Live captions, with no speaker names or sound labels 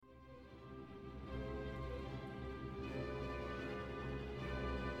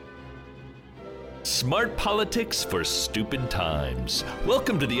Smart politics for stupid times.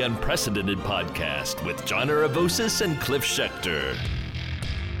 Welcome to the Unprecedented Podcast with John Aravosis and Cliff Schechter.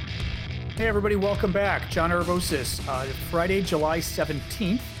 Hey everybody, welcome back. John Aravosis, Friday, July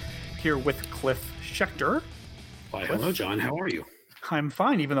 17th, here with Cliff Schechter. Why, hello, John. How are you? I'm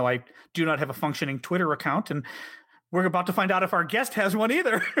fine, even though I do not have a functioning Twitter account, and we're about to find out if our guest has one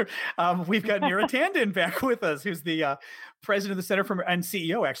either. We've got Neera Tanden back with us, who's the president of the Center for, and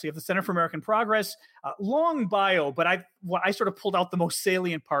CEO actually, of the Center for American Progress. Long bio, but I sort of pulled out the most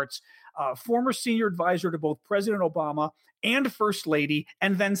salient parts. Former senior advisor to both President Obama and First Lady,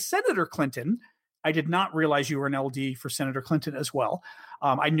 and then Senator Clinton. I did not realize you were an LD for Senator Clinton as well.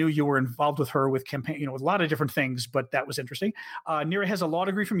 I knew you were involved with her with campaign, with a lot of different things, but that was interesting. Neera has a law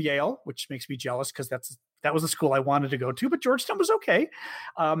degree from Yale, which makes me jealous because that was the school I wanted to go to, but Georgetown was okay.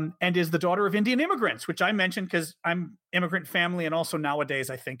 And is the daughter of Indian immigrants, which I mentioned because I'm immigrant family, and also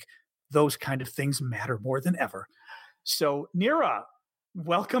nowadays I think those kind of things matter more than ever. So Neera,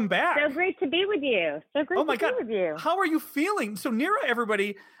 welcome back. So great to be with you. So great to be with you. How are you feeling? So Neera,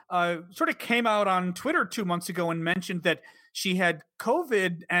 everybody sort of came out on Twitter 2 months ago and mentioned that she had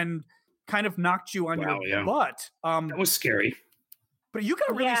COVID and kind of knocked you on your butt. That was scary. But you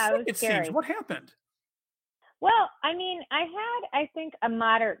got really sick, it scary. seems. What happened? Well, I mean, I had, I think, a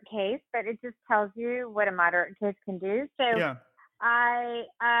moderate case, but it just tells you what a moderate case can do. So Yeah.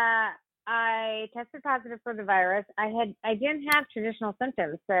 I tested positive for the virus. I didn't have traditional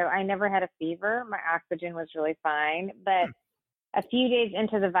symptoms, so I never had a fever. My oxygen was really fine. But a few days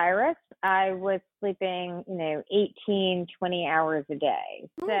into the virus, I was sleeping, 18, 20 hours a day.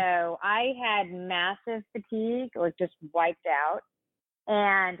 So I had massive fatigue, like just wiped out,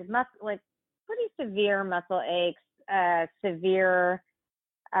 and pretty severe muscle aches, severe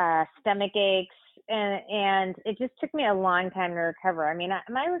stomach aches. And it just took me a long time to recover. I mean,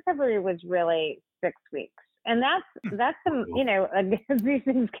 my recovery was really 6 weeks. And that's these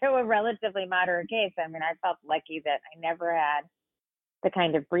things go a relatively moderate case. I mean, I felt lucky that I never had the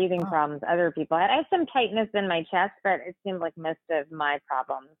kind of breathing problems other people had. I have some tightness in my chest, but it seemed like most of my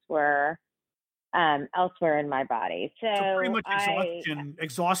problems were elsewhere in my body. So pretty much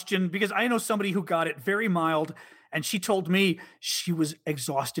exhaustion, because I know somebody who got it very mild, and she told me she was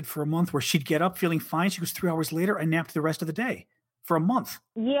exhausted for a month, where she'd get up feeling fine. She goes 3 hours later and napped the rest of the day for a month.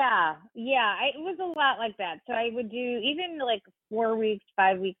 Yeah. It was a lot like that. So I would do, even like 4 weeks,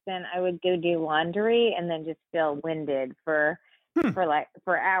 5 weeks in, I would go do laundry and then just feel winded for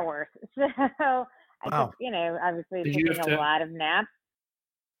hours. So I took, obviously taking a lot of naps.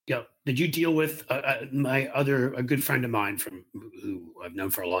 Yeah. Did you deal with a good friend of mine who I've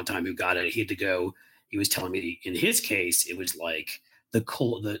known for a long time who got it? He had to go. He was telling me in his case, it was like the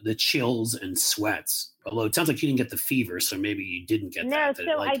cold, the chills and sweats. Although it sounds like you didn't get the fever, so maybe you didn't get that.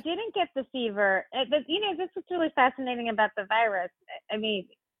 No, I didn't get the fever. But, this is really fascinating about the virus. I mean,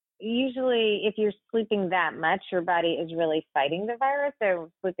 usually if you're sleeping that much, your body is really fighting the virus.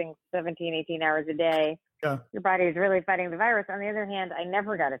 So sleeping 17, 18 hours a day, your body is really fighting the virus. On the other hand, I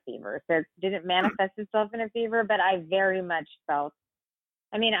never got a fever. So it didn't manifest itself in a fever, but I very much felt,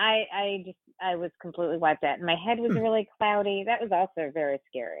 I mean, I was completely wiped out. My head was really cloudy. That was also very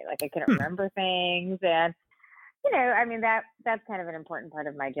scary. Like I couldn't remember things. And, I mean, that's kind of an important part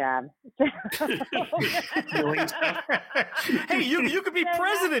of my job. Hey, you could be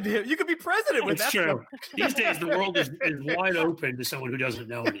president. You could be president with that. It's true. These days, the world is wide open to someone who doesn't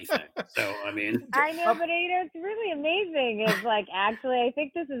know anything. So, I mean. I know, but, it's really amazing. It's like, actually, I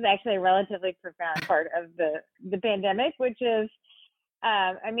think this is actually a relatively profound part of the pandemic, which is,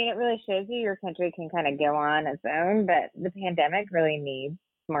 it really shows you your country can kind of go on its own, but the pandemic really needs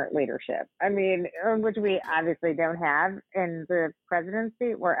smart leadership. I mean, which we obviously don't have in the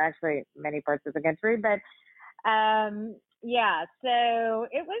presidency, or actually many parts of the country. But so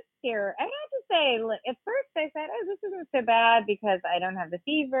it was scary. I have to say, at first I said, oh, this isn't so bad because I don't have the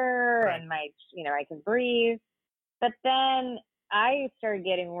fever and I can breathe. But then I started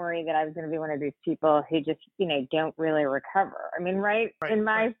getting worried that I was going to be one of these people who just, don't really recover. I mean, in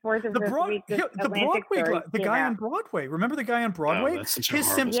my fourth or fifth week, the guy on Broadway. Remember the guy on Broadway? That's such a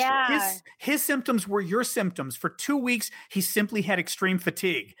horrible story. His symptoms were your symptoms. For 2 weeks, he simply had extreme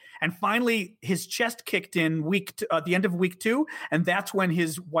fatigue. And finally, his chest kicked in at the end of week 2, and that's when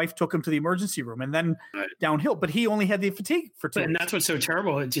his wife took him to the emergency room, and then downhill. But he only had the fatigue for 2 weeks. And that's what's so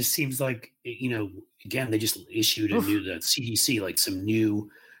terrible. It just seems like, again, they just issued the CDC, like some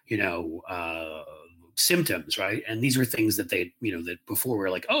new, symptoms, right? And these are things that they, that before were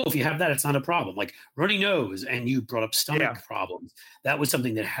like, oh, if you have that, it's not a problem. Like runny nose, and you brought up stomach problems. That was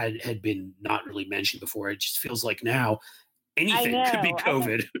something that had been not really mentioned before. It just feels like now anything could be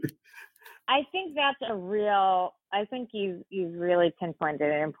COVID. I think that's I think you've really pinpointed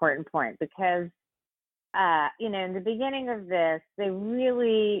an important point because, in the beginning of this, they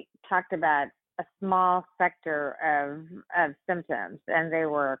really talked about a small sector of symptoms, and they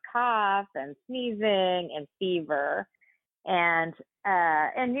were cough and sneezing and fever and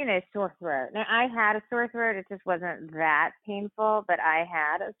sore throat. Now I had a sore throat; it just wasn't that painful, but I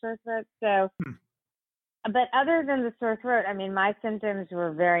had a sore throat. So, but other than the sore throat, I mean, my symptoms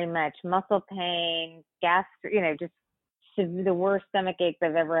were very much muscle pain, just the worst stomach aches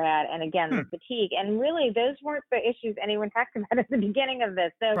I've ever had, and again, the fatigue. And really, those weren't the issues anyone talked about at the beginning of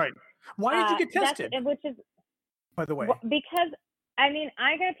this. So, right. Why did you get tested? Which is, by the way, because I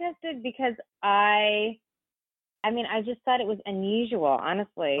got tested because I just thought it was unusual.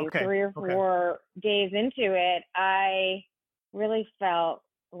 Honestly, Okay. 3 or 4 days into it, I really felt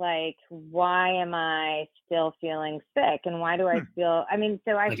like, why am I still feeling sick, and why do I feel? I mean,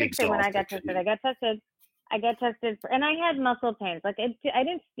 so I Like should say when I got tested, I got tested and I had muscle pains. Like I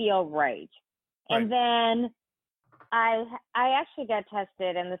didn't feel right. And then I actually got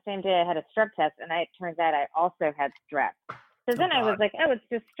tested, and the same day I had a strep test, and it turns out I also had strep. So then I was like, oh, it's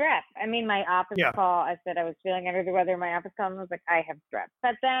just strep. I mean, my office call, I said I was feeling under the weather. My office call, and I was like, I have strep.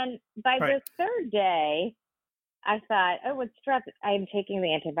 But then by the third day, I thought, oh, it's strep. I'm taking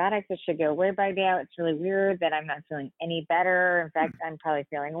the antibiotics. It should go away by now. It's really weird that I'm not feeling any better. In fact, I'm probably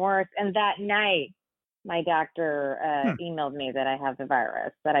feeling worse. And that night, my doctor emailed me that I have the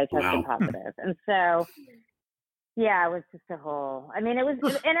virus, that I tested positive. And so, yeah, it was just it was,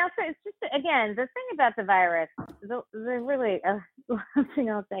 and also it's just, again, the thing about the virus, the really, one thing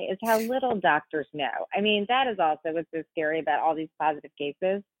I'll say is how little doctors know. I mean, that is also what's so scary about all these positive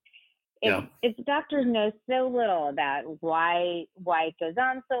cases. It's doctors know so little about why it goes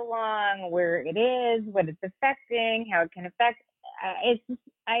on so long, where it is, what it's affecting, how it can affect.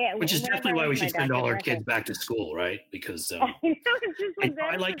 Which is definitely why we should send all our kids back to school, right? Because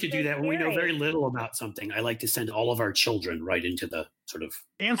I like to do that when we know very little about something. I like to send all of our children right into the sort of,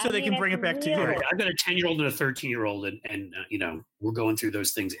 and so they can bring it back to you. I've got a 10-year-old and a 13-year-old, and we're going through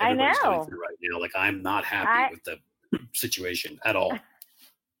those things everybody's going through right now. Like, I'm not happy with the situation at all.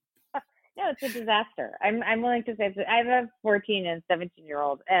 No, it's a disaster. I'm willing to say I have a 14 and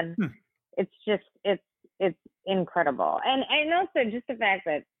 17-year-old, and it's just it's incredible. And also just the fact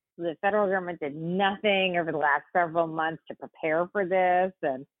that the federal government did nothing over the last several months to prepare for this,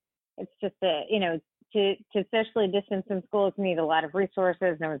 and it's just to socially distance in schools need a lot of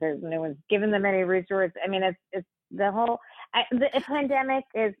resources. No one's given them any resources. I mean, it's the whole the pandemic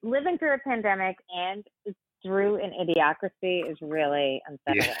is living through a pandemic and through an idiocracy is really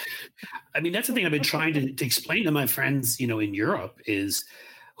unsettling. Yeah. I mean, that's the thing I've been trying to explain to my friends, in Europe, is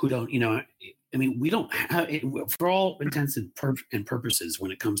who don't, we don't have, for all intents and purposes,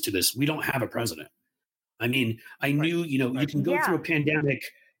 when it comes to this, we don't have a president. I mean, I knew, you can go through a pandemic.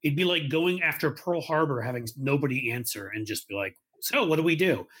 It'd be like going after Pearl Harbor, having nobody answer and just be like, so what do we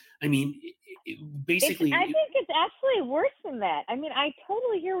do? I mean, basically, I think it's actually worse than that. I mean, I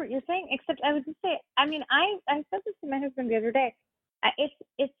totally hear what you're saying, except I would just say, I mean, I said this to my husband the other day. If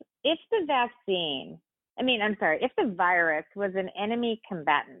the vaccine, if the virus was an enemy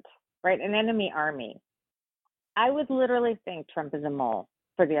combatant, right, an enemy army, I would literally think Trump is a mole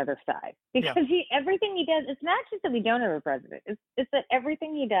for the other side, because everything he does, it's not just that we don't have a president, it's that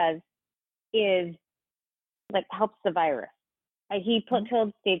everything he does is like helps the virus. He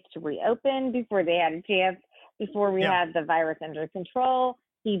told states to reopen before they had a chance, before we had the virus under control.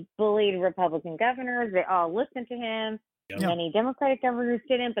 He bullied Republican governors. They all listened to him. Many Democratic governors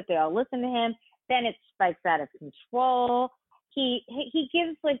didn't, but they all listened to him. Then it spikes out of control. He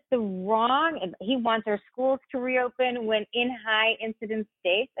gives like the wrong, he wants our schools to reopen when in high incidence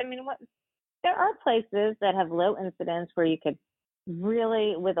states. I mean, there are places that have low incidence where you could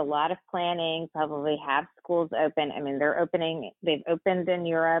really, with a lot of planning, probably have schools open. I mean, they've opened in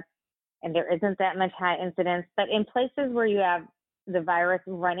Europe, and there isn't that much high incidence. But in places where you have the virus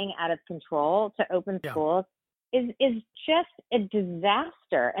running out of control, to open schools is just a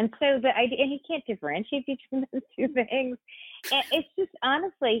disaster. And so and he can't differentiate between those two things. And it's just,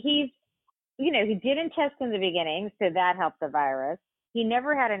 honestly, he didn't test in the beginning, so that helped the virus. He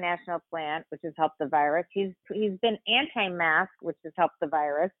never had a national plan, which has helped the virus. He's been anti-mask, which has helped the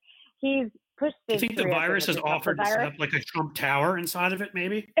virus. He's pushed. Do you think the virus has offered to set up like a Trump Tower inside of it,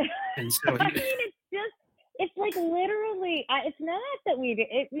 maybe? And so it's like literally. It's not that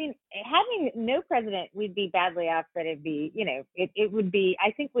having no president, we'd be badly off, but it'd be, it would be.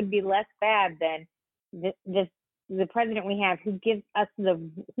 I think would be less bad than the president we have, who gives us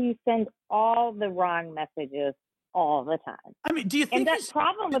who sends all the wrong messages all the time. I mean, do you think and that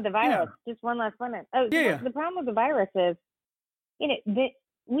problem with the virus, just one last minute. The problem with the virus is,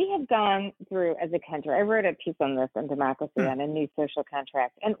 we have gone through as a country. I wrote a piece on this in Democracy on a new social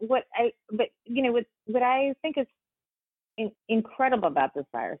contract. And what I think is incredible about this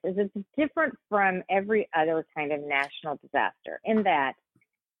virus is it's different from every other kind of national disaster in that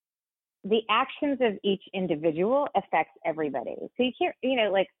the actions of each individual affects everybody. So you can't,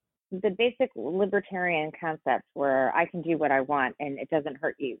 like the basic libertarian concept where I can do what I want and it doesn't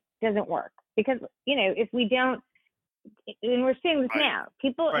hurt you doesn't work because, if we don't, and we're seeing this now,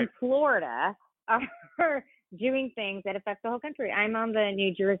 people in Florida are doing things that affect the whole country. I'm on the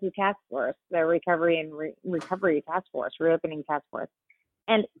New Jersey task force, the recovery task force, reopening task force.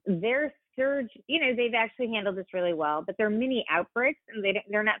 And their surge, they've actually handled this really well, but there are many outbreaks and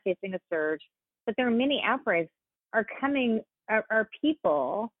they're not facing a surge, but there are many outbreaks are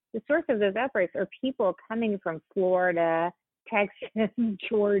people, the source of those outbreaks are people coming from Florida, Texas,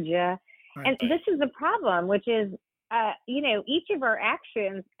 Georgia. Right. And this is the problem, which is, each of our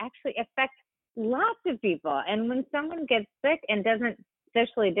actions actually affect lots of people. And when someone gets sick and doesn't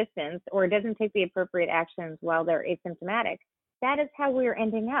socially distance or doesn't take the appropriate actions while they're asymptomatic, that is how we're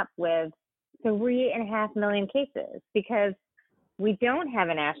ending up with 3.5 million cases because we don't have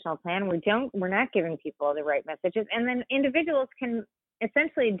a national plan. We're not giving people the right messages. And then individuals can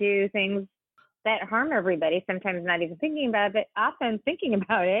essentially do things that harm everybody, sometimes not even thinking about it, but often thinking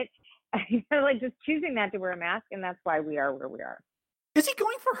about it, like just choosing not to wear a mask. And that's why we are where we are. Is he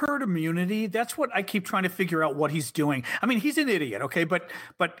going for herd immunity? That's what I keep trying to figure out what he's doing. I mean, he's an idiot, okay, but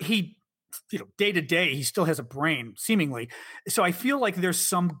he, day to day, he still has a brain, seemingly. So I feel like there's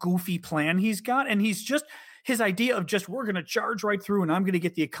some goofy plan he's got, and he's just his idea of just we're going to charge right through, and I'm going to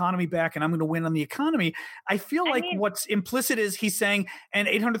get the economy back, and I'm going to win on the economy. I feel like what's implicit is he's saying, and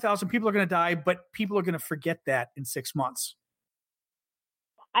 800,000 people are going to die, but people are going to forget that in 6 months.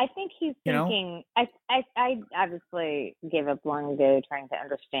 I think he's thinking. I obviously gave up long ago trying to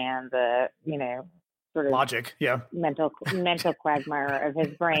understand the sort of logic, mental quagmire of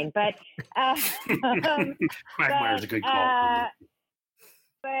his brain. But quagmire is a good call.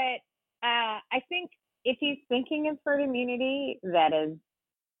 But I think if he's thinking of herd immunity, that is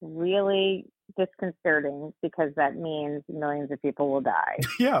really disconcerting because that means millions of people will die.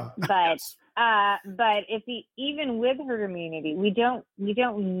 Yeah. But if even with herd immunity, we don't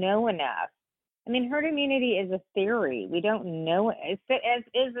know enough. I mean, herd immunity is a theory. We don't know. It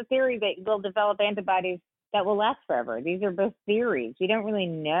is a theory that we'll develop antibodies that will last forever. These are both theories. We don't really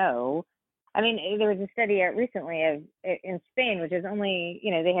know. I mean, there was a study out recently in Spain, which is only,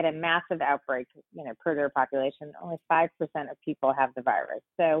 they had a massive outbreak, per their population. Only 5% of people have the virus.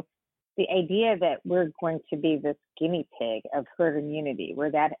 So the idea that we're going to be this guinea pig of herd immunity, where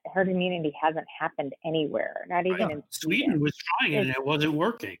that herd immunity hasn't happened anywhere, not even in Sweden was trying it and it wasn't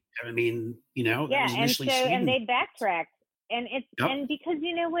working. I mean, and they backtracked, and and because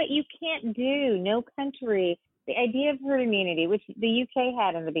what you can't do, no country. The idea of herd immunity, which the UK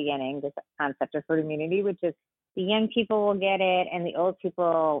had in the beginning, this concept of herd immunity, which is the young people will get it and the old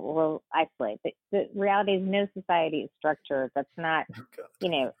people will isolate. The reality is no society is structured that's not,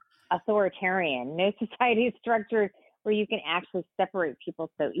 authoritarian. No society is structured where you can actually separate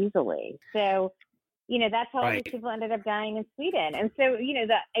people so easily. So, that's how all these people ended up dying in Sweden. And so,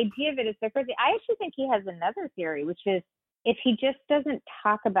 the idea of it is so crazy. I actually think he has another theory, which is if he just doesn't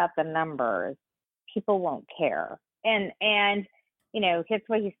talk about the numbers, people won't care. And that's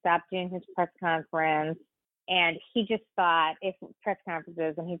why he stopped doing his press conference. And he just thought if we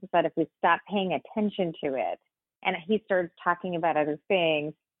stop paying attention to it and he started talking about other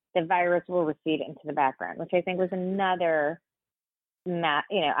things, the virus will recede into the background, which I think was another,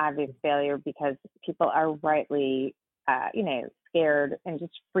 obvious failure because people are rightly, scared and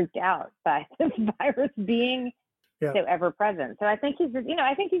just freaked out by this virus being so ever present. So I think he's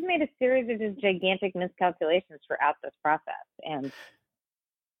made a series of just gigantic miscalculations throughout this process. And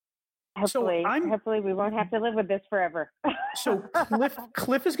hopefully we won't have to live with this forever. So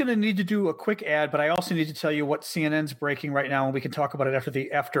Cliff is going to need to do a quick ad, but I also need to tell you what CNN's breaking right now, and we can talk about it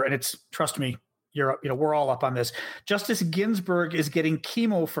after. And it's, trust me, we're all up on this. Justice Ginsburg is getting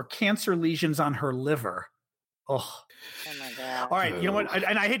chemo for cancer lesions on her liver. Oh my God. All right. You know what?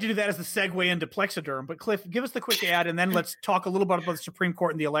 And I hate to do that as the segue into Plexiderm, but Cliff, give us the quick ad and then let's talk a little bit about the Supreme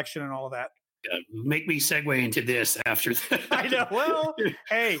Court and the election and all of that. Make me segue into this after that. I know. Well,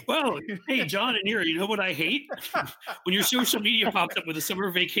 hey, John and Nira, you know what I hate? When your social media pops up with a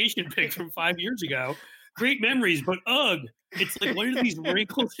summer vacation pic from 5 years ago. Great memories, but ugh. It's like, where do these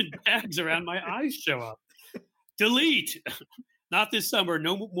wrinkles and bags around my eyes show up? Delete. Not this summer.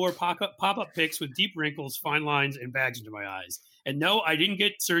 No more pop-up pics with deep wrinkles, fine lines, and bags under my eyes. And no, I didn't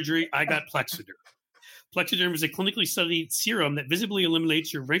get surgery. I got Plexiderm. Plexiderm is a clinically studied serum that visibly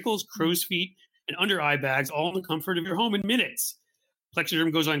eliminates your wrinkles, crow's feet, and under eye bags, all in the comfort of your home in minutes.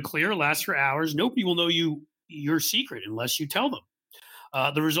 Plexiderm goes on clear, lasts for hours. Nobody will know your secret unless you tell them.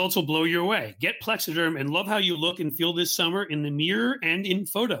 The results will blow you away. Get Plexiderm and love how you look and feel this summer in the mirror and in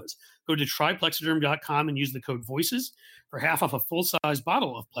photos. Go to tryplexiderm.com and use the code VOICES for half off a full-size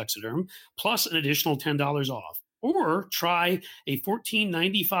bottle of Plexiderm, plus an additional $10 off. Or try a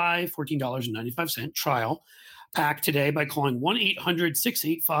 $14.95 trial pack today by calling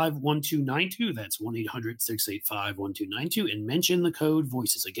 1-800-685-1292. That's 1-800-685-1292 and mention the code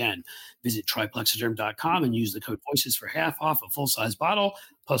VOICES. Again, visit tryplexiderm.com and use the code VOICES for half off a full-size bottle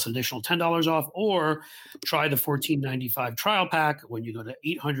plus an additional $10 off, or try the $14.95 trial pack when you go to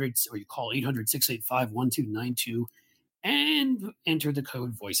 800 or you call 800-685-1292 and enter the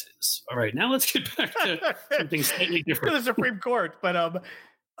code VOICES. All right, now let's get back to something slightly different. To the Supreme Court, but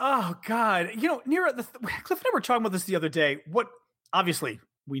oh God, Neera, Cliff and I were talking about this the other day. Obviously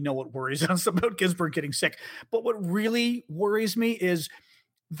we know what worries us about Ginsburg getting sick, but what really worries me is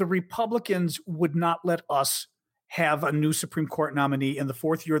the Republicans would not let us have a new Supreme Court nominee in the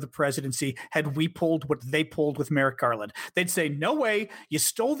fourth year of the presidency had we pulled what they pulled with Merrick Garland. They'd say, no way, you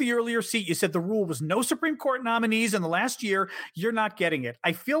stole the earlier seat. You said the rule was no Supreme Court nominees in the last year. You're not getting it.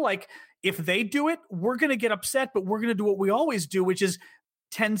 I feel like if they do it, we're going to get upset, but we're going to do what we always do, which is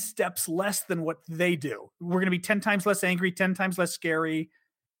 10 steps less than what they do. We're going to be 10 times less angry, 10 times less scary.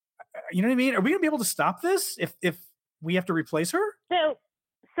 You know what I mean? Are we going to be able to stop this if we have to replace her?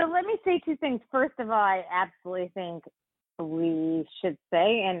 So let me say two things. First of all, I absolutely think we should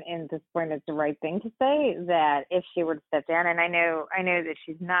say, and this point is the right thing to say, that if she were to step down, and I know that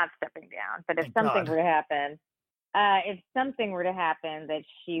she's not stepping down, but if something were to happen,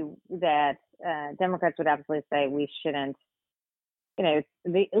 that Democrats would absolutely say we shouldn't.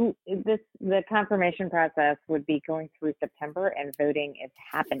 The confirmation process would be going through September, and voting is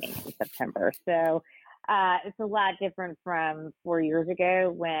happening in September. So it's a lot different from 4 years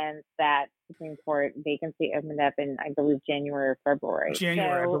ago when that Supreme Court vacancy opened up in, I believe, January or February.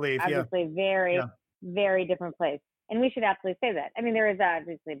 I believe, obviously, very, very different place. And we should absolutely say that. I mean, there is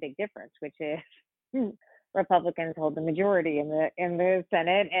obviously a big difference, which is Republicans hold the majority in the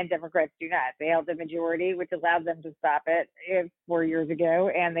Senate, and Democrats do not. They held the majority, which allowed them to stop it 4 years ago,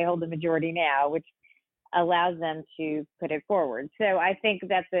 and they hold the majority now, which allows them to put it forward. So I think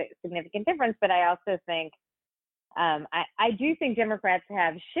that's a significant difference. But I also think, I do think Democrats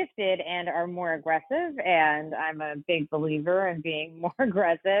have shifted and are more aggressive, and I'm a big believer in being more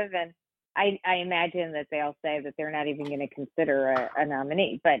aggressive. And I imagine that they'll say that they're not even going to consider a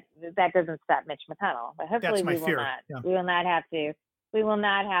nominee, but that doesn't stop Mitch McConnell. But hopefully we will not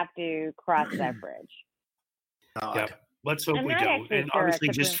have to cross that bridge. Yeah. Let's hope we don't. And obviously,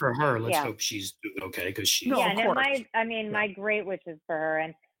 just for her, let's hope she's doing okay, because she's. My great wishes for her,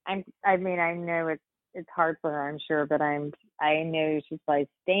 and I know it's hard for her, I'm sure, but I know she's probably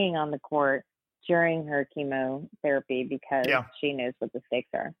staying on the court during her chemotherapy because she knows what the stakes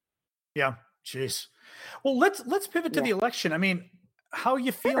are. Yeah, jeez. Well, let's pivot to the election. I mean, how are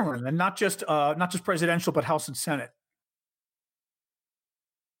you feeling? And not just presidential, but House and Senate.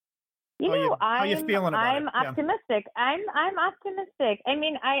 How are you feeling about I'm optimistic. I'm optimistic. I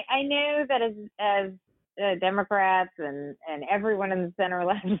mean, I know that as Democrats and everyone in the center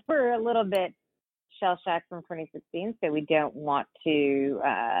left were a little bit shell-shocked from 2016, so we don't want to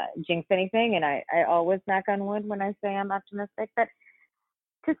jinx anything. And I always knock on wood when I say I'm optimistic. But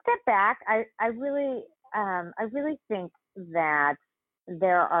to step back, I really think that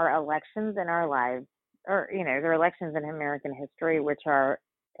there are elections in our lives, or there are elections in American history which are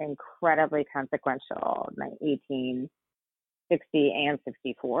incredibly consequential. 1860 and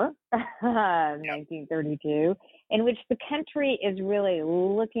 64, 1932, in which the country is really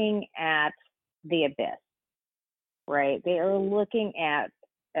looking at the abyss, right? They are looking at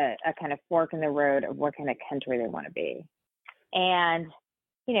a kind of fork in the road of what kind of country they want to be. And,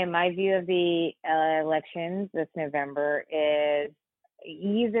 my view of the elections this November is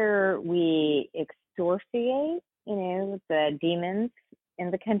either we exorciate, the demons in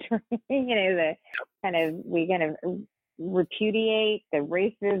the country, we repudiate the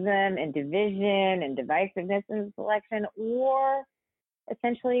racism and division and divisiveness in this election, or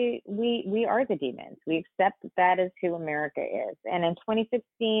essentially we are the demons. We accept that is who America is. And in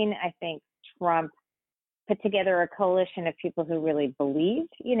 2016, I think Trump put together a coalition of people who really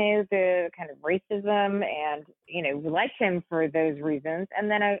believed, the kind of racism and, liked him for those reasons.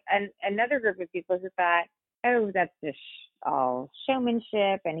 And then another group of people who thought, oh, that's just all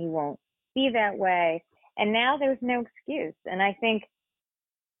showmanship and he won't be that way. And now there's no excuse. And I think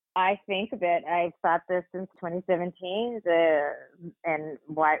that I've thought this since 2017, and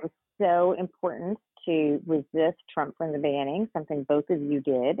why it was so important to resist Trump from the beginning, something both of you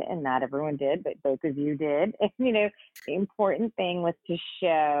did, and not everyone did, but both of you did. And, the important thing was to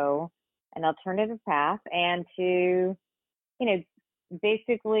show an alternative path and to,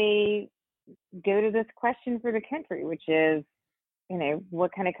 basically go to this question for the country, which is,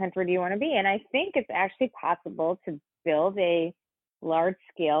 what kind of country do you want to be? And I think it's actually possible to build a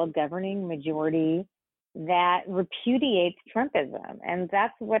large-scale governing majority that repudiates Trumpism. And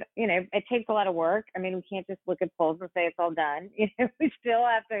that's what, it takes a lot of work. I mean, we can't just look at polls and say it's all done. We still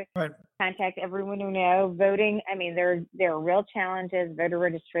have to contact everyone we know. Voting, I mean, there are real challenges. Voter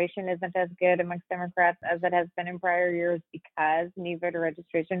registration isn't as good amongst Democrats as it has been in prior years because new voter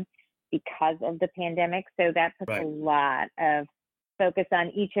registration, because of the pandemic. So that puts a lot of focus on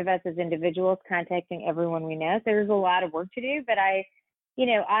each of us as individuals, contacting everyone we know. So there's a lot of work to do, but I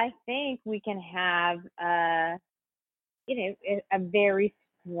think we can have, a very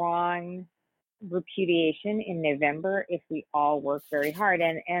strong repudiation in November if we all work very hard.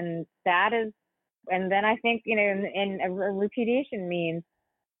 And then I think, and a repudiation means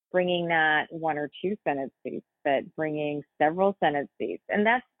bringing not one or two Senate seats, but bringing several Senate seats. And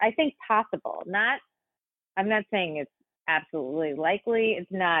that's, I think, possible. I'm not saying it's absolutely likely.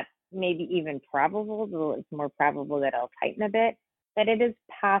 It's not maybe even probable, though it's more probable that I'll tighten a bit, but it is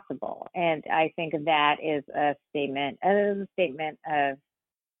possible. And I think that is a statement of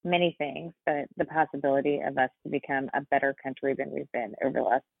many things, but the possibility of us to become a better country than we've been over the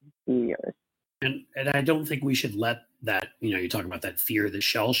last few years. And I don't think we should let that, you talk about that fear, the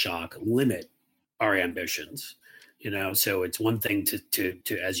shell shock, limit our ambitions. So it's one thing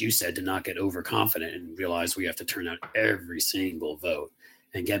to as you said, to not get overconfident and realize we have to turn out every single vote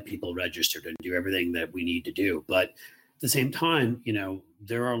and get people registered and do everything that we need to do. But at the same time,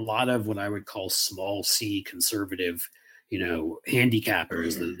 there are a lot of what I would call small C conservative,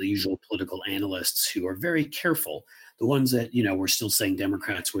 handicappers, the usual political analysts who are very careful. The ones that, we're still saying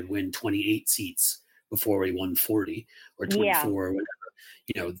Democrats would win 28 seats before we won 40 or 24 or whatever.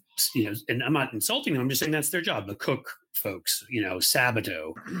 And I'm not insulting them. I'm just saying that's their job. The Cook folks,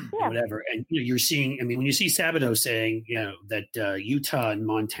 Sabato, whatever. And you're seeing, when you see Sabato saying, that Utah and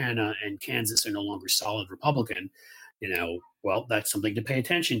Montana and Kansas are no longer solid Republican, well, that's something to pay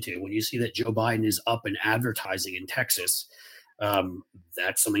attention to. When you see that Joe Biden is up and advertising in Texas,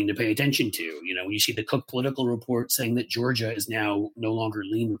 that's something to pay attention to. When you see the Cook political report saying that Georgia is now no longer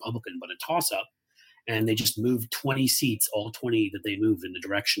lean Republican, but a toss-up, and they just moved 20 seats, all 20 that they moved in the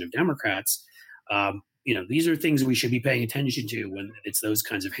direction of Democrats. These are things we should be paying attention to when it's those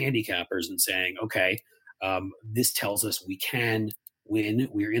kinds of handicappers and saying, okay, this tells us we can win.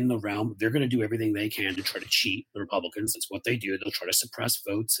 We're in the realm. They're going to do everything they can to try to cheat the Republicans. That's what they do. They'll try to suppress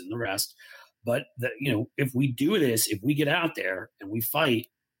votes and the rest. But, if we do this, if we get out there and we fight,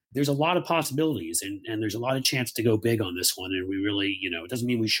 there's a lot of possibilities and there's a lot of chance to go big on this one. And we really, it doesn't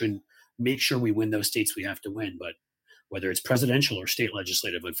mean we shouldn't make sure we win those states we have to win. But whether it's presidential or state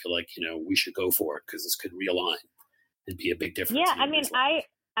legislative, I feel like, we should go for it because this could realign and be a big difference. Yeah,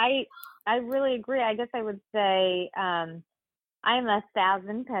 I really agree. I guess I would say I'm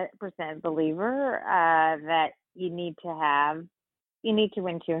 1,000% believer that you need to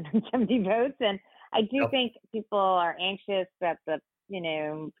win 270 votes. And I do think people are anxious that the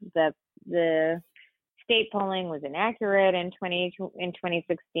state polling was inaccurate in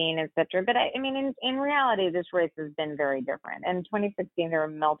 2016, et cetera. But in reality, this race has been very different. In 2016, there were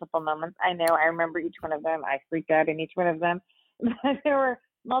multiple moments. I know, I remember each one of them. I freaked out in each one of them. But there were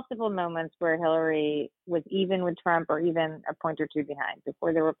multiple moments where Hillary was even with Trump or even a point or two behind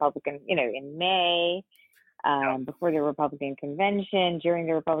before the Republican, in May, before the Republican convention, during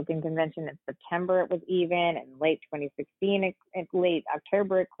the Republican convention in September, it was even, and late 2016, late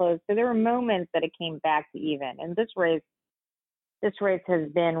October, it closed. So there were moments that it came back to even. And this race has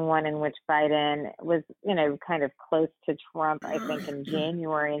been one in which Biden was, kind of close to Trump, I think, in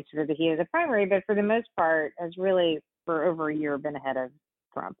January and sort of the heat of the primary, but for the most part has really, for over a year, been ahead of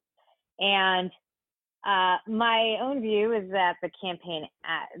Trump. And my own view is that the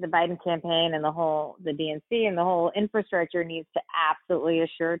Biden campaign and the DNC and the whole infrastructure needs to absolutely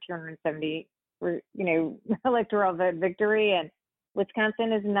assure 270, electoral vote victory. And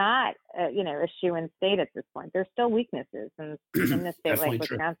Wisconsin is not, a shoo-in state at this point. There's still weaknesses in the state like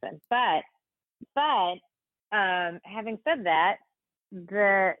Wisconsin. True. But having said that,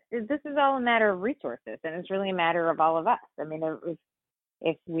 this is all a matter of resources, and it's really a matter of all of us.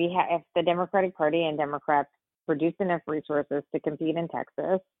 if the Democratic Party and Democrats produce enough resources to compete in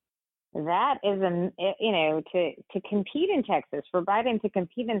Texas, that is to compete in Texas, for Biden to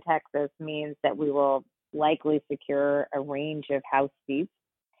compete in Texas means that we will likely secure a range of House seats.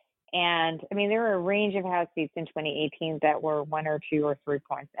 And I mean, there were a range of House seats in 2018 that were 1 or 2 or 3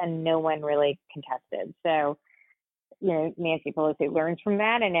 points, and no one really contested. So, Nancy Pelosi learns from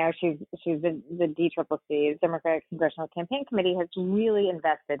that, and now she's the DCCC, Democratic Congressional Campaign Committee, has really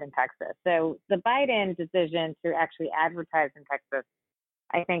invested in Texas. So the Biden decision to actually advertise in Texas,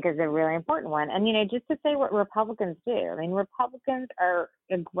 I think, is a really important one. And, just to say what Republicans do, I mean, Republicans are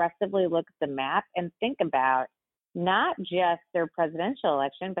aggressively look at the map and think about not just their presidential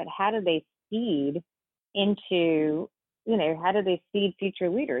election, but how do they seed into, how do they seed future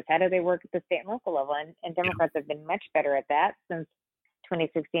leaders? How do they work at the state and local level? And Democrats have been much better at that since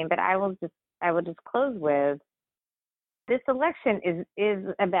 2016. But I will just close with, this election is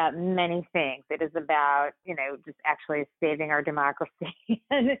about many things. It is about, just actually saving our democracy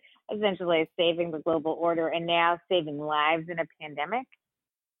and essentially saving the global order and now saving lives in a pandemic.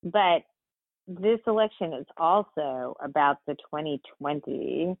 But this election is also about the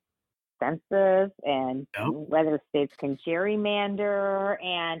 2020 census and whether states can gerrymander.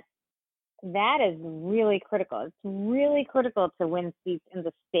 And that is really critical. It's really critical to win seats in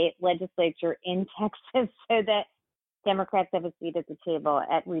the state legislature in Texas so that Democrats have a seat at the table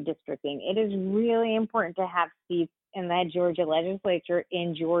at redistricting. It is really important to have seats in that Georgia legislature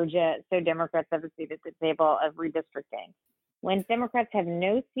in Georgia so Democrats have a seat at the table of redistricting. When Democrats have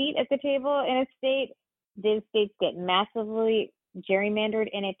no seat at the table in a state, those states get massively gerrymandered,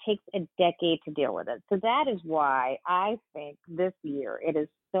 and it takes a decade to deal with it. So that is why I think this year it is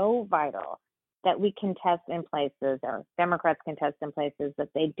so vital that we contest in places, or Democrats contest in places that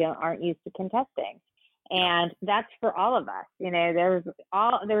they aren't used to contesting. And that's for all of us. There's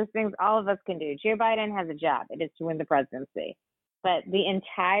things all of us can do. Joe Biden has a job. It is to win the presidency. But the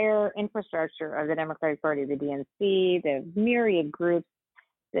entire infrastructure of the Democratic Party, the DNC, the myriad groups,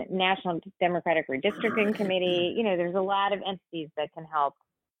 the National Democratic Redistricting Committee, there's a lot of entities that can help.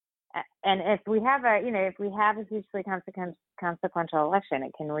 And if we have a hugely consequential election,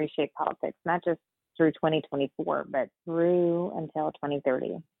 it can reshape politics, not just through 2024, but through until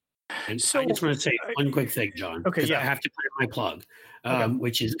 2030. And so I just want to say one quick thing, John. Okay, yeah. I have to put in my plug,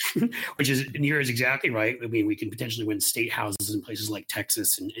 which is Neera is exactly right. I mean, we can potentially win state houses in places like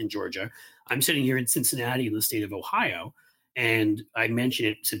Texas and Georgia. I'm sitting here in Cincinnati in the state of Ohio, and I mention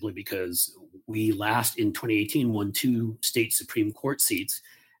it simply because we last in 2018 won 2 state Supreme Court seats,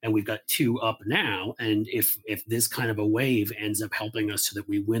 and we've got 2 up now. And if this kind of a wave ends up helping us so that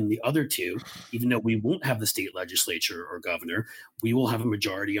we win the other 2, even though we won't have the state legislature or governor, we will have a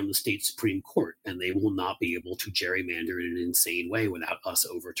majority on the state Supreme Court, and they will not be able to gerrymander in an insane way without us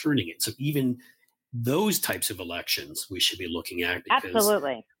overturning it. So even those types of elections we should be looking at.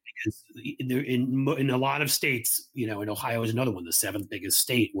 Absolutely. Because in a lot of states, and Ohio is another one, the 7th biggest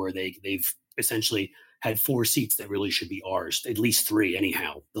state, where they've essentially had 4 seats that really should be ours, at least 3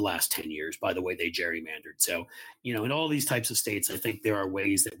 anyhow, the last 10 years, by the way they gerrymandered. So, in all these types of states, I think there are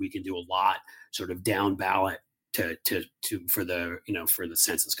ways that we can do a lot sort of down ballot for the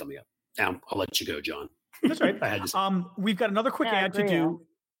census coming up. Now, I'll let you go, John. That's right. We've got another quick ad to do.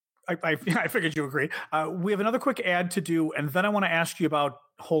 I figured you agree. We have another quick ad to do, and then I want to ask you about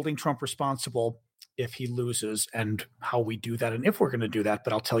holding Trump responsible if he loses and how we do that and if we're going to do that,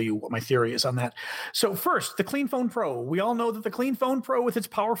 but I'll tell you what my theory is on that. So first, the Clean Phone Pro. We all know that the Clean Phone Pro with its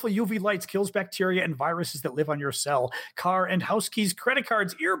powerful UV lights kills bacteria and viruses that live on your cell, car and house keys, credit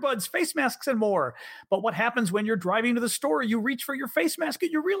cards, earbuds, face masks, and more. But what happens when you're driving to the store, you reach for your face mask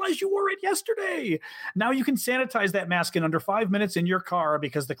and you realize you wore it yesterday? Now you can sanitize that mask in under 5 minutes in your car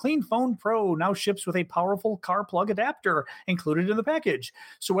because the Clean Phone Pro now ships with a powerful car plug adapter included in the package.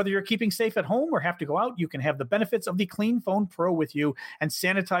 So whether you're keeping safe at home or have to go out, you can have the benefits of the Clean Phone Pro with you and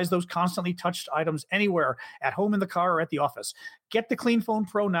sanitize those constantly touched items anywhere, at home, in the car, or at the office. Get the Clean Phone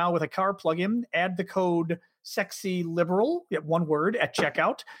Pro now with a car plug-in. Add the code SEXYLIBERAL, one word, at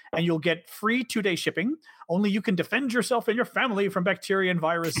checkout, and you'll get free 2-day shipping. Only you can defend yourself and your family from bacteria and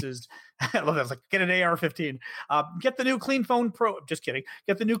viruses. I love that. It's like, get an AR-15. Get the new Clean Phone Pro. Just kidding.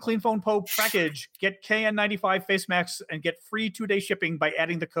 Get the new Clean Phone Pro package. Get KN95 face masks and get free 2-day shipping by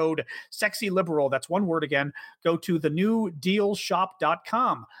adding the code SEXYLIBERAL. That's one word again. Go to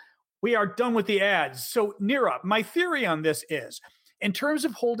thenewdealshop.com. We are done with the ads. So, Neera, my theory on this is, in terms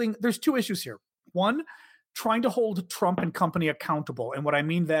of holding, there's 2 issues here. One, trying to hold Trump and company accountable. And what I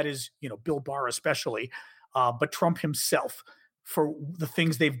mean that is, Bill Barr especially, but Trump himself for the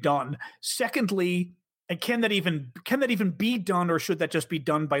things they've done. Secondly, And can that even be done, or should that just be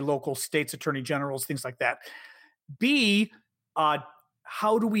done by local states, attorney generals, things like that? B,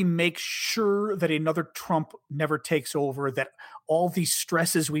 how do we make sure that another Trump never takes over, that all these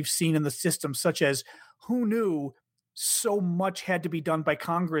stresses we've seen in the system, such as who knew so much had to be done by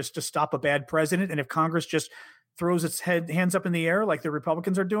Congress to stop a bad president, and if Congress just throws its hands up in the air like the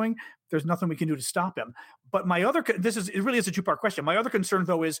Republicans are doing, there's nothing we can do to stop him. But it really is a two-part question. My other concern,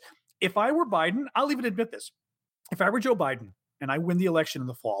 though, is if I were Biden, I'll even admit this. If I were Joe Biden and I win the election in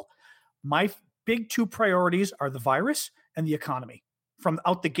the fall, my big two priorities are the virus and the economy. From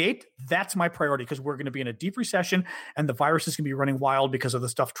out the gate, that's my priority, because we're going to be in a deep recession and the virus is going to be running wild because of the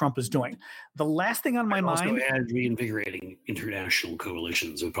stuff Trump is doing. The last thing on my mind... Also add reinvigorating international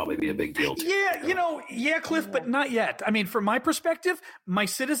coalitions would probably be a big deal too. Yeah, Cliff, but not yet. I mean, from my perspective, my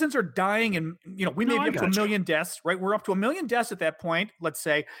citizens are dying, and we may be up to 1 million deaths, right? We're up to 1 million deaths at that point, let's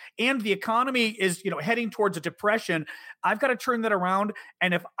say, and the economy is heading towards a depression. I've got to turn that around,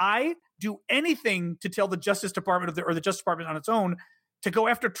 and if I do anything to tell the Justice Department or the Justice Department on its own to go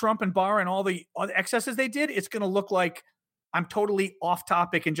after Trump and Barr and all the excesses they did, it's going to look like I'm totally off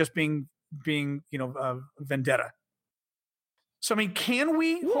topic and just being vendetta. So, I mean, can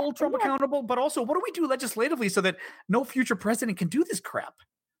we hold Trump accountable? But also, what do we do legislatively so that no future president can do this crap?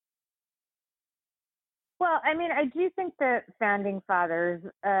 Well, I mean, I do think the founding fathers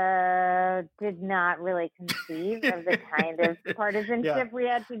did not really conceive of the kind of partisanship we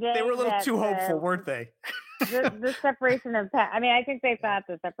had today. They were a little too hopeful, weren't they? the separation of I mean, I think they thought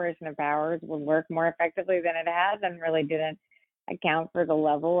the separation of powers would work more effectively than it has, and really didn't account for the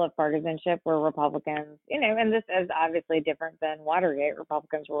level of partisanship where Republicans, and this is obviously different than Watergate.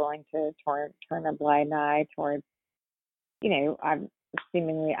 Republicans were willing to turn a blind eye towards,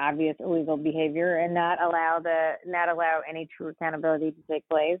 seemingly obvious illegal behavior and not allow any true accountability to take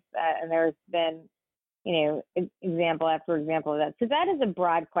place. And there's been, example after example of that. So that is a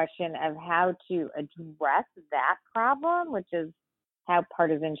broad question of how to address that problem, which is how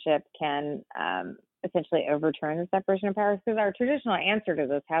partisanship can essentially overturn the separation of powers. Because our traditional answer to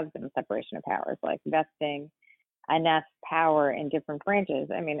this has been separation of powers, like vesting enough power in different branches.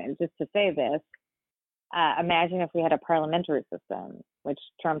 I mean, just to say this, imagine if we had a parliamentary system, which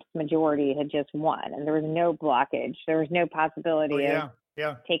Trump's majority had just won, and there was no blockage. There was no possibility of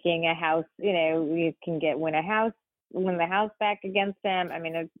taking a house. You can win the house back against him. I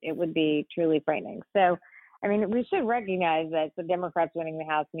mean, it would be truly frightening. So, I mean, we should recognize that the Democrats winning the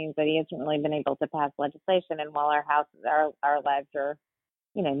House means that he hasn't really been able to pass legislation. And while our lives are,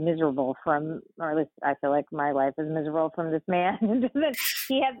 miserable or at least I feel like my life is miserable from this man.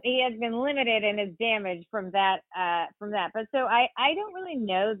 he has been limited in his damage from that. But so I don't really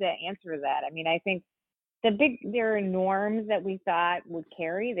know the answer to that. I mean, I think there are norms that we thought would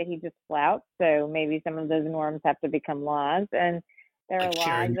carry that he just flouts. So maybe some of those norms have to become laws, and there are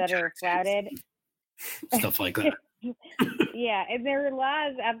laws that are flouted. Stuff like that. Yeah, and there are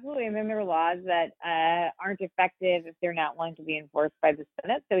laws, absolutely, and then there are laws that aren't effective if they're not willing to be enforced by the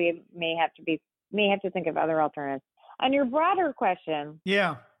Senate. So we may have to think of other alternatives. On your broader question,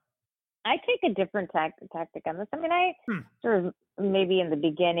 I take a different tactic on this. I mean, I sort of maybe in the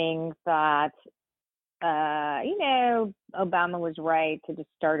beginning thought, Obama was right to just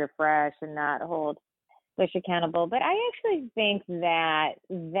start afresh and not hold Bush accountable, but I actually think that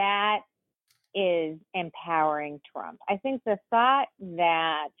is empowering Trump. I think the thought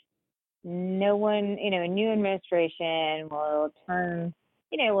that no one, a new administration will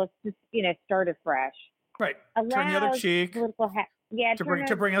start afresh. Right. Turn the other cheek.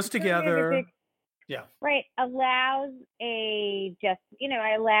 To bring us together. Yeah. Right. Allows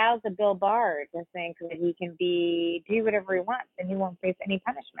allows a Bill Barr to think that he can do whatever he wants and he won't face any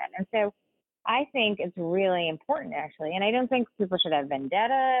punishment. And so I think it's really important, actually. And I don't think people should have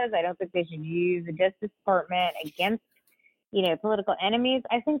vendettas. I don't think they should use the Justice Department against, political enemies.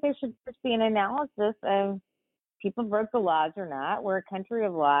 I think there should just be an analysis of people broke the laws or not. We're a country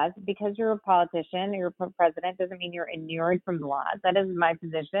of laws. Because you're a politician, you're a president, doesn't mean you're inured from the laws. That is my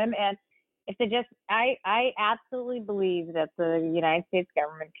position. And I absolutely believe that the United States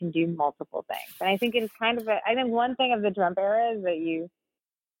government can do multiple things. And I think it is I think one thing of the Trump era is that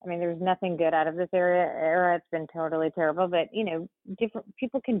there's nothing good out of this era. It's been totally terrible, but different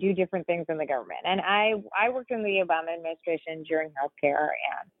people can do different things in the government. And I worked in the Obama administration during healthcare,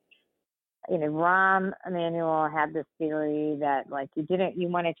 and Rahm Emanuel had this theory that you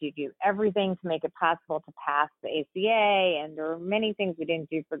wanted to do everything to make it possible to pass the ACA, and there were many things we didn't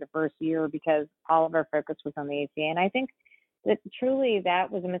do for the first year because all of our focus was on the ACA. And I think that truly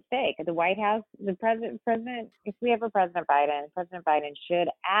that was a mistake. The White House, the president, if we have a President Biden should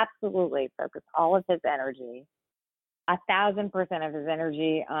absolutely focus all of his energy, 1,000% of his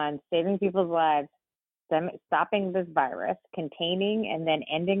energy on saving people's lives, stopping this virus, containing and then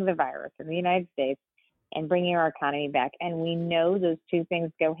ending the virus in the United States, and bringing our economy back. And we know those two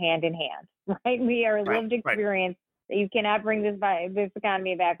things go hand in hand, right? We are lived experience that you cannot bring this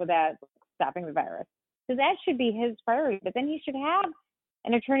economy back without stopping the virus. So that should be his priority. But then he should have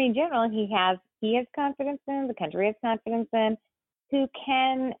an attorney general he has confidence in, the country has confidence in, who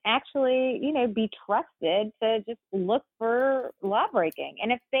can actually, be trusted to just look for law breaking.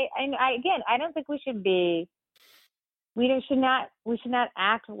 And if I don't think we should not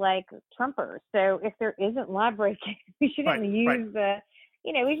act like Trumpers. So if there isn't law breaking, we shouldn't use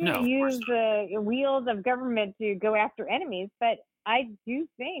the wheels of government to go after enemies. But I do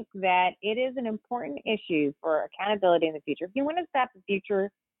think that it is an important issue for accountability in the future. If you want to stop the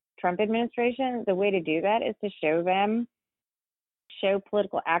future Trump administration, the way to do that is to show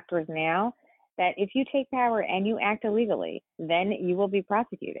political actors now that if you take power and you act illegally, then you will be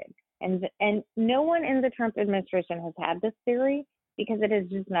prosecuted. And no one in the Trump administration has had this theory because it has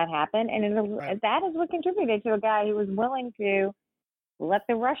just not happened. And that is what contributed to a guy who was willing to let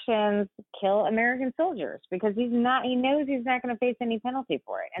the Russians kill American soldiers because he knows he's not going to face any penalty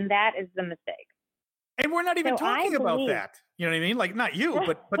for it. And that is the mistake. And we're not even talking about that. You know what I mean? Like, not you,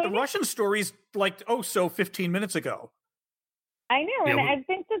 but the Russian stories 15 minutes ago. I know. And I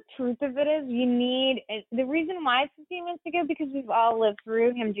think the truth of it is the reason why it's 15 minutes ago, because we've all lived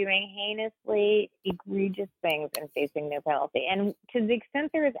through him doing heinously egregious things and facing no penalty. And to the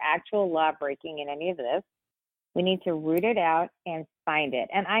extent there is actual law breaking in any of this, we need to root it out and find it.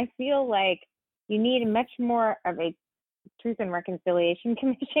 And I feel like you need much more of a Truth and Reconciliation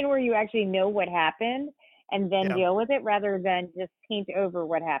Commission where you actually know what happened and then deal with it rather than just paint over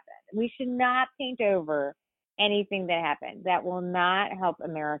what happened. We should not paint over anything that happened. That will not help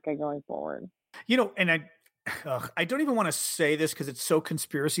America going forward. And I don't even want to say this because it's so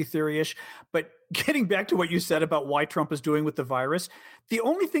conspiracy theory-ish, but getting back to what you said about why Trump is doing with the virus, the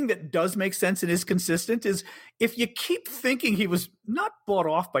only thing that does make sense and is consistent is if you keep thinking he was not bought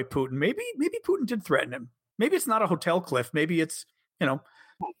off by Putin, maybe Putin did threaten him. Maybe it's not a hotel cliff. Maybe it's,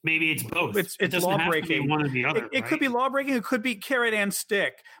 maybe it's both. It's law breaking. One or the other. It could be law breaking. It could be carrot and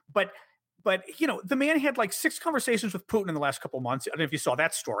stick. But the man had 6 conversations with Putin in the last couple of months. I don't know if you saw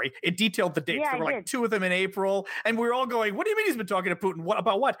that story. It detailed the dates. There were 2 of them in April. And we were all going, what do you mean he's been talking to Putin? What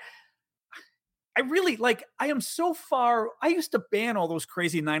about what? I really I am so far. I used to ban all those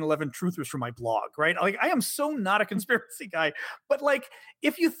crazy 9/11 truthers from my blog, right? I am so not a conspiracy guy. But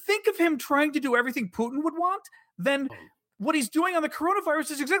if you think of him trying to do everything Putin would want, then what he's doing on the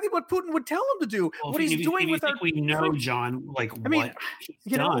coronavirus is exactly what Putin would tell him to do. Well, what he's doing with we know, John, what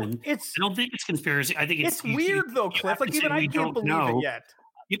he's done. I don't think it's conspiracy. I think it's weird though, Cliff. Even I can't believe it yet.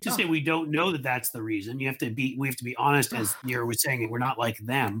 You have to say we don't know that that's the reason. We have to be honest, as Nira was saying. We're not like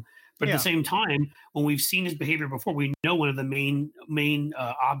them. But at the same time, when we've seen his behavior before, we know one of the main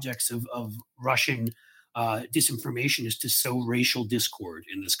objects of Russian disinformation is to sow racial discord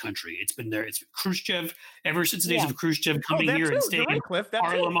in this country. It's been there. It's Khrushchev ever since the days of Khrushchev coming here and staying in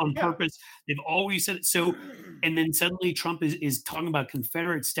Harlem on purpose. They've always said it. So, and then suddenly Trump is talking about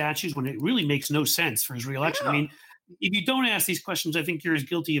Confederate statues when it really makes no sense for his reelection. I mean, if you don't ask these questions, I think you're as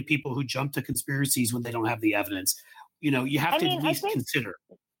guilty of people who jump to conspiracies when they don't have the evidence. You have to at least consider.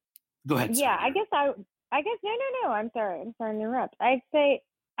 Go ahead. Yeah, I guess no. I'm sorry to interrupt. I'd say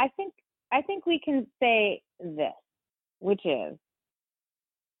I think we can say this, which is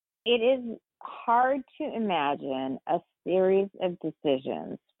it is hard to imagine a series of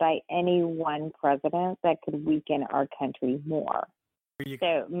decisions by any one president that could weaken our country more.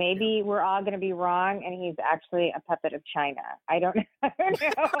 So maybe we're all going to be wrong, and he's actually a puppet of China. I don't know.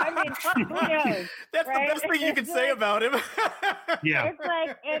 I mean, who knows? That's the best thing you can say about him. Yeah.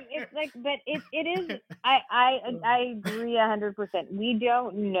 But it is. I agree 100%. We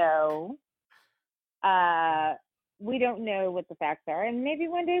don't know. We don't know what the facts are, and maybe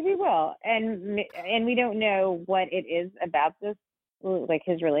one day we will. And we don't know what it is about this, like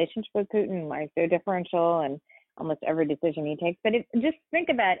his relationship with Putin, why he's so differential, and almost every decision he takes. But just think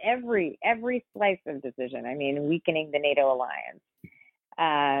about every slice of decision. I mean, weakening the NATO alliance,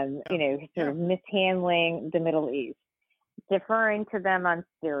 sort of mishandling the Middle East, deferring to them on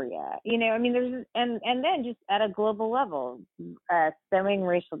Syria. I mean, there's and then just at a global level, sowing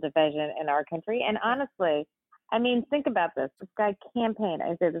racial division in our country. And honestly, I mean, think about this. This guy campaigned.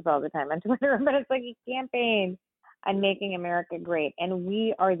 I say this all the time on Twitter, but it's like he campaigned on making America great, and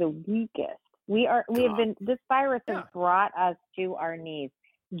we are the weakest This virus has brought us to our knees.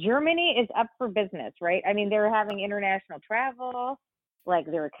 Germany is up for business, right? I mean, they're having international travel, like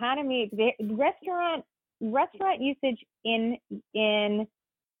their economy, restaurant usage in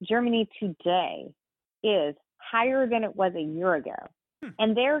Germany today is higher than it was a year ago.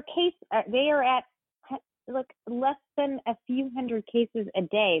 And they are at like less than a few hundred cases a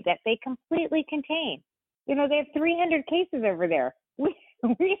day that they completely contain. They have 300 cases over there. We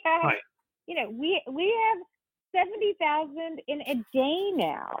have, right. We have 70,000 in a day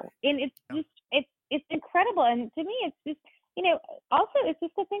now, and it's incredible. And to me, it's just also it's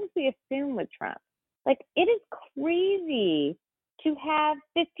just the things we assume with Trump. Like, it is crazy to have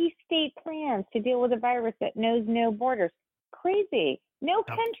 50 state plans to deal with a virus that knows no borders. Crazy. No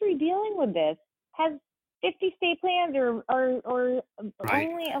country dealing with this has 50 state plans or right.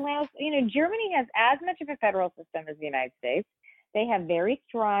 only allows, Germany has as much of a federal system as the United States. They have very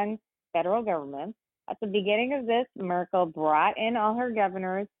strong federal government. At the beginning of this, Merkel brought in all her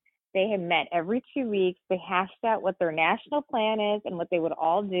governors. They had met every 2 weeks. They hashed out what their national plan is and what they would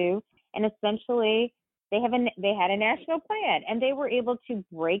all do. And essentially, they had a national plan, and they were able to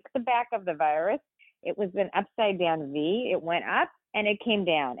break the back of the virus. It was an upside down V. It went up and it came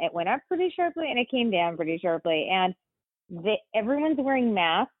down. It went up pretty sharply and it came down pretty sharply. And everyone's wearing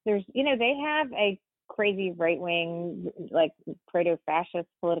masks. They have a crazy right-wing, like proto-fascist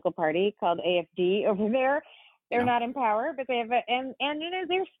political party called AfD over there. They're not in power, but they have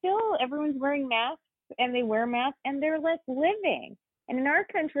they're still, everyone's wearing masks and they wear masks and they're like living. And in our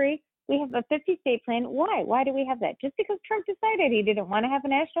country, we have a 50-state plan. Why? Why do we have that? Just because Trump decided he didn't want to have a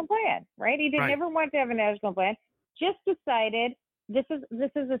national plan, right? He didn't ever want to have a national plan. Just decided this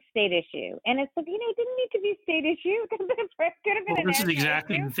is a state issue, and it's like, it didn't need to be a state issue. It could have been a this is national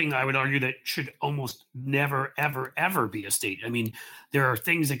exactly issue. the thing I would argue that should almost never, ever, ever be a state. I mean, there are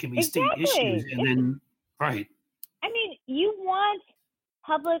things that can be state issues, and then right. I mean, you want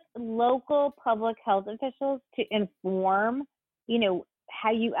local public health officials to inform,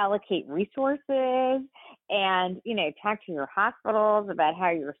 how you allocate resources and, talk to your hospitals about how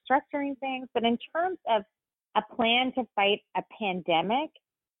you're structuring things. But in terms of a plan to fight a pandemic,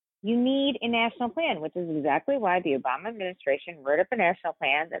 you need a national plan, which is exactly why the Obama administration wrote up a national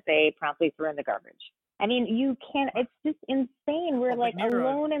plan that they promptly threw in the garbage. I mean, it's just insane. We're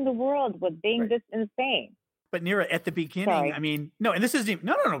alone in the world with being this insane. But Neera, at the beginning, I mean, no, and this isn't,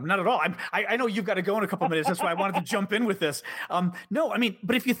 no, not at all. I know you've got to go in a couple of minutes. That's why I wanted to jump in with this. No, I mean,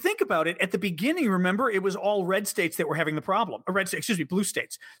 but if you think about it, at the beginning, remember, it was all red states that were having the problem. Blue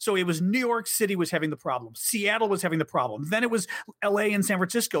states. So it was New York City was having the problem. Seattle was having the problem. Then it was LA and San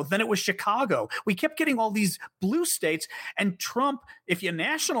Francisco. Then it was Chicago. We kept getting all these blue states. And Trump, if you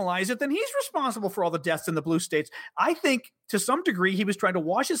nationalize it, then he's responsible for all the deaths in the blue states. I think to some degree, he was trying to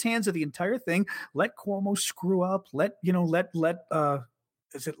wash his hands of the entire thing. Let Cuomo screw up. Let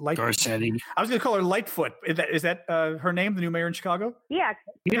is it Light? Garcetti. I was going to call her Lightfoot. Is that her name? The new mayor in Chicago? Yeah.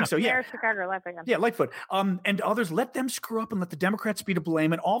 So yeah. Mayor of Chicago, Lightfoot. Yeah, Lightfoot. And others, let them screw up and let the Democrats be to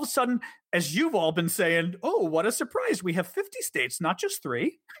blame. And all of a sudden, as you've all been saying, oh, what a surprise! We have 50 states, not just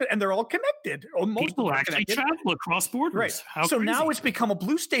 3, and they're all connected. Most people actually travel across borders. Right. How so crazy. Now it's become a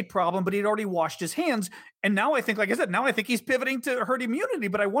blue state problem, but he'd already washed his hands. And now I think, like I said, he's pivoting to herd immunity.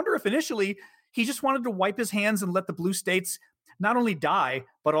 But I wonder if initially he just wanted to wipe his hands and let the blue states not only die,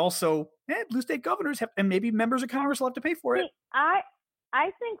 but also blue state governors and maybe members of Congress will have to pay for it. I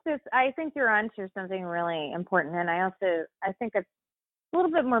think you're onto something really important, and I think it's a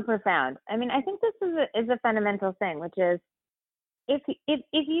little bit more profound. I mean, I think this is a fundamental thing, which is if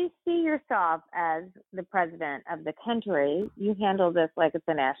you see yourself as the president of the country, you handle this like it's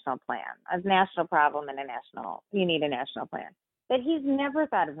a national plan, a national problem, and you need a national plan. But he's never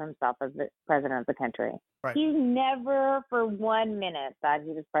thought of himself as the president of the country. Right. He's never for 1 minute thought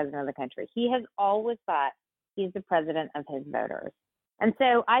he was president of the country. He has always thought he's the president of his voters. And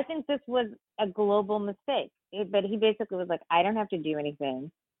so I think this was a global mistake. But he basically was like, I don't have to do anything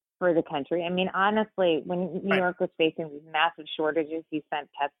for the country. I mean, honestly, when New York was facing these massive shortages, he sent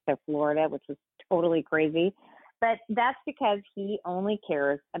tests to Florida, which was totally crazy. But that's because he only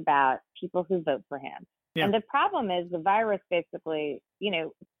cares about people who vote for him. Yeah. And the problem is the virus basically,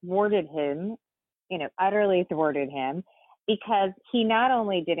 thwarted him, utterly thwarted him, because he not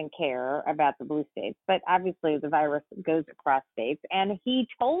only didn't care about the blue states, but obviously the virus goes across states. And he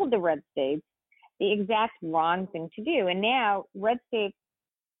told the red states the exact wrong thing to do. And now red states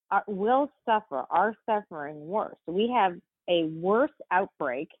are suffering worse. We have a worse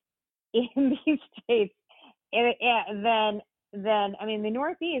outbreak in these states than the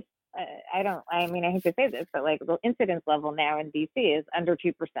Northeast. I hate to say this, but like the incidence level now in DC is under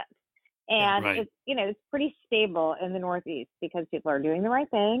 2%. And Right. it's pretty stable in the Northeast because people are doing the right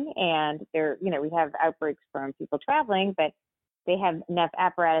thing, and we have outbreaks from people traveling, but they have enough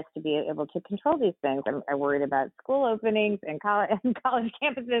apparatus to be able to control these things. I'm worried about school openings and college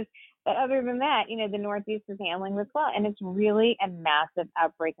campuses, but other than that, the Northeast is handling this well, and it's really a massive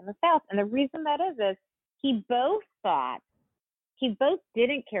outbreak in the South. And the reason that is he both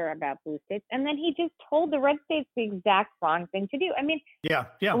didn't care about blue states, and then he just told the red states the exact wrong thing to do. I mean, yeah.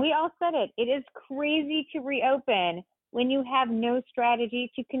 We all said it. It is crazy to reopen when you have no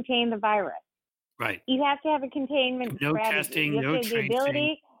strategy to contain the virus. Right. You have to have a containment strategy. Testing, you have no to have the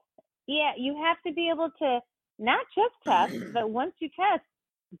ability. Yeah, you have to be able to not just test, but once you test,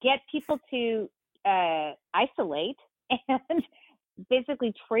 get people to isolate and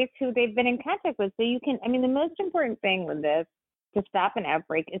basically trace who they've been in contact with. So you can. I mean, the most important thing with this to stop an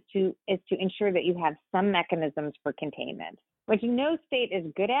outbreak is to ensure that you have some mechanisms for containment, which no state is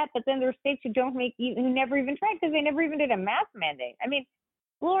good at. But then there are states who never even tried because they never even did a mask mandate. I mean,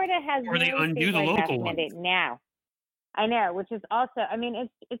 Florida has or they undo the local mandate now. I know, which is also. I mean,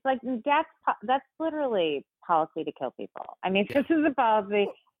 it's like that's literally policy to kill people. I mean, This is a policy.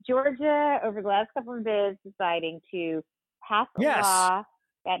 Georgia, over the last couple of days, deciding to pass a law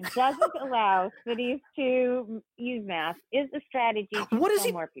that doesn't allow cities to use masks is a strategy to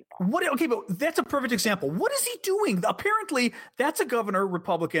kill more people. Okay, but that's a perfect example. What is he doing? Apparently, that's a governor,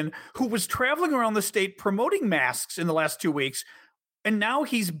 Republican, who was traveling around the state promoting masks in the last 2 weeks, and now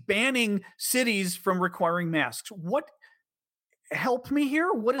he's banning cities from requiring masks. What? Help me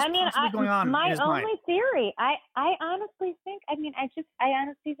here. What is possibly going on in his mind? My only theory, I honestly think. I mean, I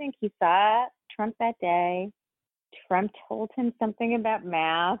honestly think he saw Trump that day. Trump told him something about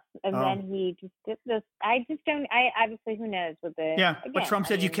masks, and then he just did this. I obviously, who knows with the. Yeah, but Trump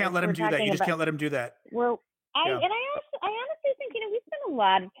said you can't let him do that. You just can't let him do that. Well, I honestly think, we spent a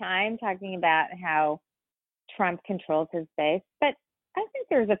lot of time talking about how Trump controls his base, but I think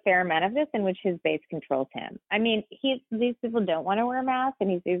there's a fair amount of this in which his base controls him. I mean, these people don't want to wear masks, and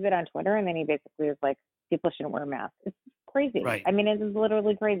he sees it on Twitter, and then he basically is like, people shouldn't wear masks. It's crazy. Right. I mean, it is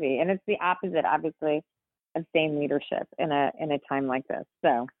literally crazy, and it's the opposite, obviously, of sane leadership in a time like this.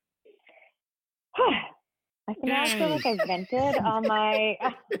 So I feel like I vented on my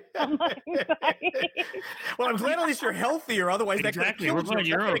anxiety. Well, I'm glad at least you're healthier. Otherwise, exactly. We're glad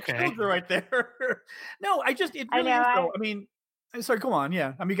you're okay. Right there. No, it really is though. I mean, sorry, go on.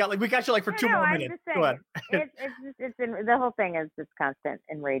 Yeah, I mean, we got you like for 2 more minutes. Go ahead. The whole thing is just constant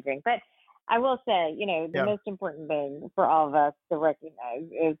enraging. But I will say, the most important thing for all of us to recognize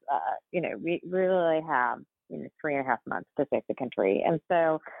is, we really have, 3.5 months to save the country. And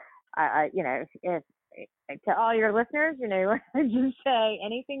so, if to all your listeners, I just say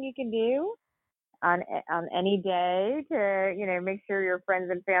anything you can do on any day to, make sure your friends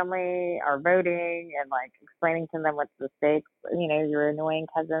and family are voting and like explaining to them what's the stakes, your annoying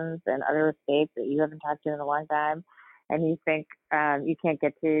cousins in other states that you haven't talked to in a long time. And you think you can't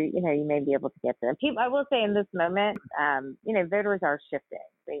get to, you may be able to get to them. People, I will say in this moment, voters are shifting.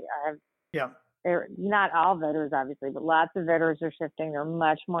 They're not all voters, obviously, but lots of voters are shifting. They're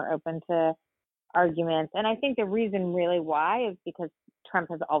much more open to arguments. And I think the reason really why is because Trump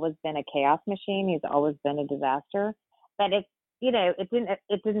has always been a chaos machine. He's always been a disaster. But it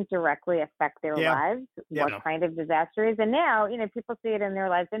didn't directly affect their lives, what kind of disaster is. And now, people see it in their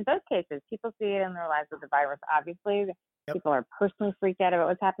lives in both cases. People see it in their lives with the virus, obviously. People are personally freaked out about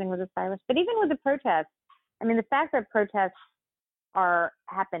what's happening with this virus. But even with the protests, I mean, the fact that protests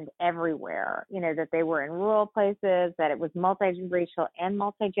happened everywhere, that they were in rural places, that it was multiracial and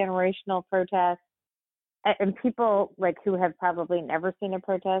multi-generational protests, and people like who have probably never seen a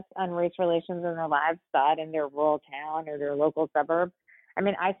protest on race relations in their lives saw it in their rural town or their local suburb. I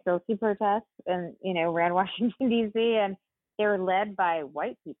mean, I still see protests around Washington, D.C., and they're led by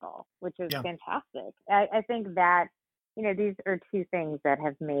white people, which is fantastic. I think that, these are two things that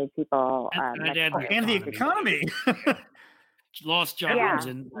have made people and the economy. Lost jobs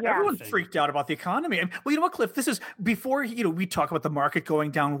and everyone freaked out about the economy. And well, you know what, Cliff, this is before, we talk about the market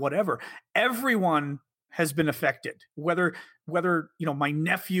going down, whatever. Everyone has been affected, whether, my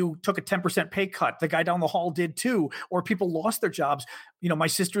nephew took a 10% pay cut, the guy down the hall did too, or people lost their jobs. My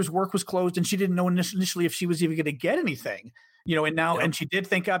sister's work was closed and she didn't know initially if she was even going to get anything, and now, and she did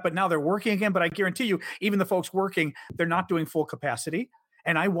thank God, but now they're working again. But I guarantee you, even the folks working, they're not doing full capacity.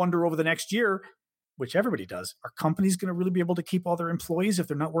 And I wonder over the next year, which everybody does, are companies going to really be able to keep all their employees if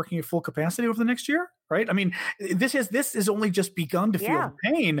they're not working at full capacity over the next year? Right. I mean, this has only just begun to feel the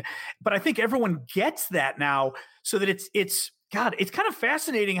pain, but I think everyone gets that now, so that it's God, it's kind of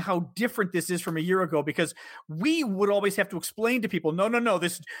fascinating how different this is from a year ago, because we would always have to explain to people, no,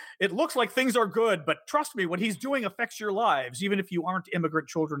 it looks like things are good, but trust me, what he's doing affects your lives, even if you aren't immigrant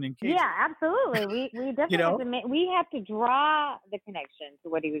children in cages. Yeah, absolutely. We definitely know? we have to draw the connection to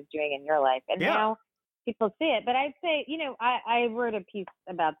what he was doing in your life, and now people see it. But I'd say, I wrote a piece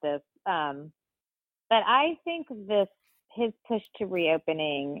about this, but I think his push to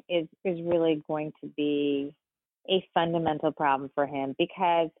reopening is really going to be a fundamental problem for him,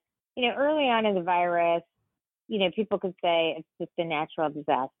 because, early on in the virus, people could say it's just a natural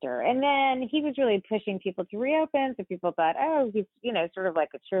disaster. And then he was really pushing people to reopen. So people thought, oh, he's, sort of like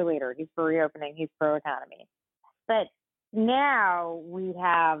a cheerleader. He's for reopening. He's pro-economy. But now we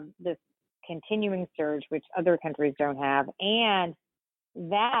have this continuing surge, which other countries don't have. And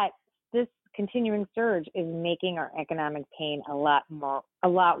this continuing surge is making our economic pain a lot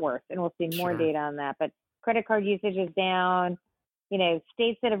worse. And we'll see more data on that. But credit card usage is down.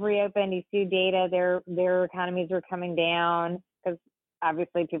 States that have reopened, you see data, their economies are coming down because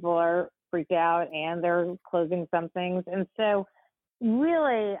obviously people are freaked out and they're closing some things. And so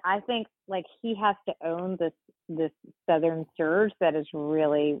really, I think he has to own this southern surge that is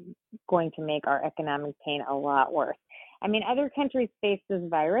really going to make our economic pain a lot worse. I mean, other countries face this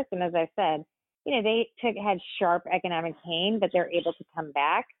virus, and as I said, they had sharp economic pain, but they're able to come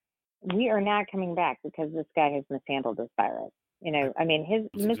back. We are not coming back because this guy has mishandled this virus. His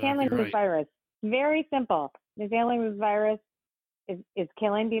mishandling of this virus, very simple. Mishandling this virus is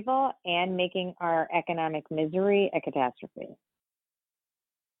killing people and making our economic misery a catastrophe.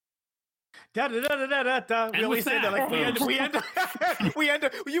 Da da da da da da. We always say that, we end.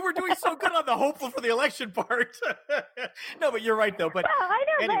 You were doing so good on the hopeful for the election part. No, but you're right though. But well, I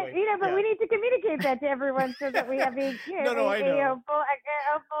know, anyway, but we need to communicate that to everyone so that we have a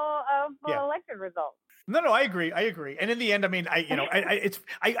hopeful election result. No, I agree. And in the end,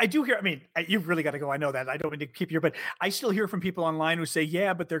 I do hear, you've really got to go. I know that. I don't mean to keep you, but I still hear from people online who say,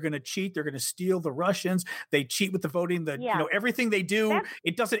 yeah, but they're going to cheat. They're going to steal the Russians. They cheat with the voting, everything they do.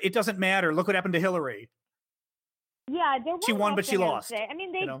 It doesn't matter. Look what happened to Hillary. Yeah. She won, but she lost.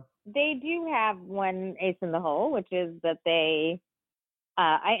 They do have one ace in the hole, which is that they,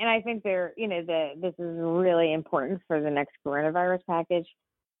 I think this is really important for the next coronavirus package.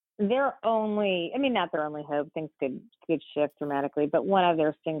 Not their only hope. Things could shift dramatically, but one of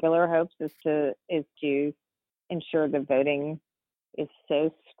their singular hopes is to ensure the voting is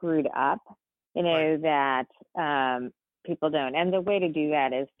so screwed up, that people don't. And the way to do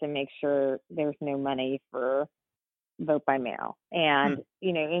that is to make sure there's no money for vote by mail. And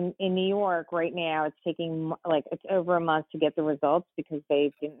in New York right now, it's taking it's over a month to get the results because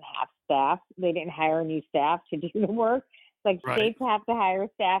they didn't have staff. They didn't hire new staff to do the work. States have to hire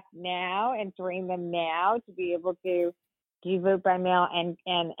staff now and train them now to be able to do vote by mail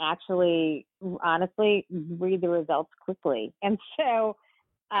and actually, honestly, read the results quickly. And so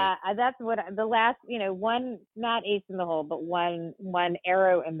that's what the last, one, not ace in the hole, but one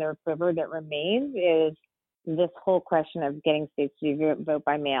arrow in their quiver that remains is this whole question of getting states to do vote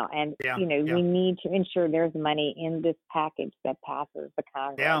by mail. And, we need to ensure there's money in this package that passes the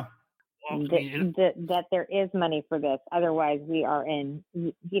Congress. Yeah. That there is money for this. Otherwise, we are in,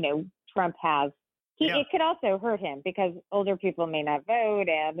 Trump has. It could also hurt him because older people may not vote.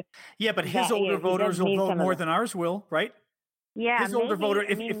 But his older voters will vote more than ours will, right? Yeah, his older voter.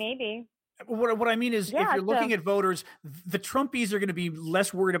 Maybe. What I mean is, if you're looking at voters, the Trumpies are going to be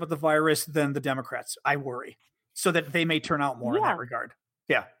less worried about the virus than the Democrats, I worry, so that they may turn out more in that regard.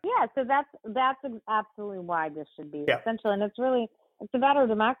 Yeah. Yeah. So that's absolutely why this should be essential, and it's about our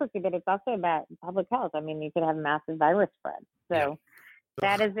democracy, but it's also about public health. You could have massive virus spread. So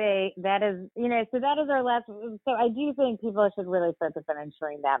that is our last. So I do think people should really focus on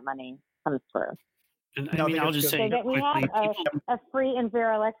ensuring that money comes through. And I'll just say so that we have a free and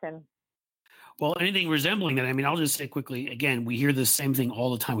fair election. Well, anything resembling that, I'll just say quickly, again, we hear the same thing all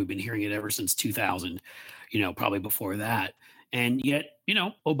the time. We've been hearing it ever since 2000, probably before that. And yet,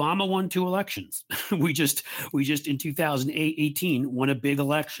 Obama won 2 elections. we just in 2018 won a big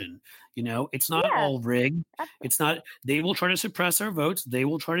election. It's not all rigged. It's not. They will try to suppress our votes. They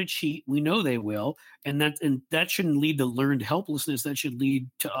will try to cheat. We know they will, and that shouldn't lead to learned helplessness. That should lead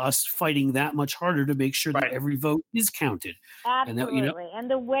to us fighting that much harder to make sure that every vote is counted. Absolutely. And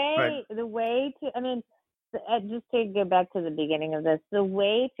the way to, just to go back to the beginning of this, the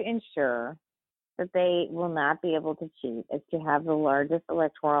way to ensure that they will not be able to cheat is to have the largest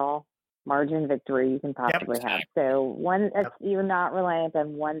electoral margin victory you can possibly have. So you're not reliant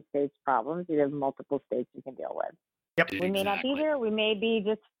on one state's problems. You have multiple states you can deal with. Yep. We may not be there. We may be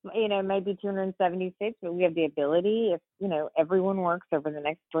just, maybe 276, but we have the ability, if, everyone works over the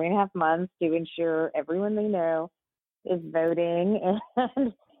next 3.5 months to ensure everyone they know is voting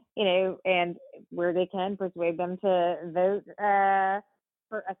and, and where they can persuade them to vote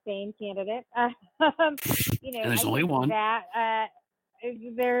for a sane candidate. There's only one. That, I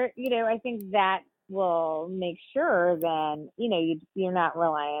think that will make sure then, you're not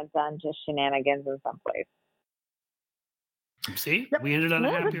reliant on just shenanigans in some place. See, we ended on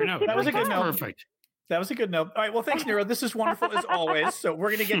a happier note. That was a good note. Perfect. That was a good note. All right. Well, thanks, Neera. This is wonderful as always. So we're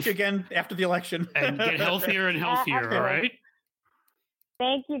going to get you again after the election. And get healthier and healthier, all right?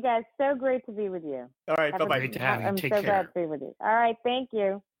 Thank you, guys. So great to be with you. All right. Bye-bye. Great to have you. I'm Take so care. glad to be with you. All right. Thank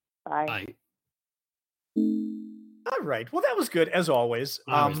you. Bye. Bye. All right. Well, that was good as always.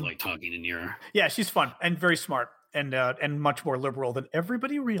 I always like talking to Neera. Yeah, she's fun and very smart and much more liberal than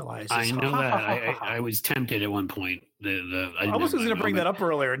everybody realizes. I know that. I was tempted at one point. I was going to bring that up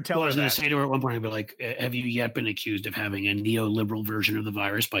earlier and tell her I was going that. to say to her at one point, I'd be like, have you yet been accused of having a neoliberal version of the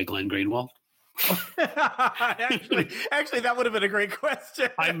virus by Glenn Greenwald? actually, that would have been a great question.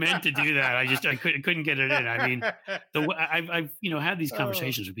 I meant to do that. I couldn't get it in. I mean, I've had these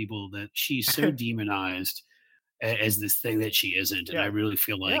conversations with people that she's so demonized as this thing that she isn't, and I really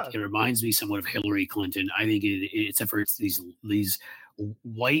feel like it reminds me somewhat of Hillary Clinton. I think except for it's these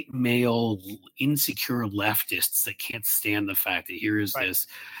white male insecure leftists that can't stand the fact that here is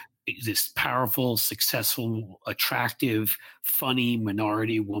this powerful, successful, attractive, funny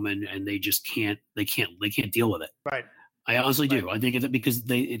minority woman, and they just can't deal with it. Right. I honestly do. I think that because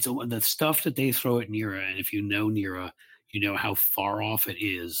it's the stuff that they throw at Neera, and if you know Neera, you know how far off it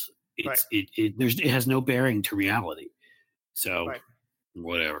is. It has no bearing to reality. So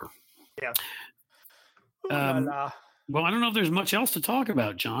whatever. Yeah. Well, I don't know if there's much else to talk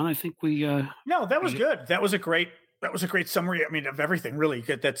about, John. I think we no, that was good. That was a great summary. I mean, of everything really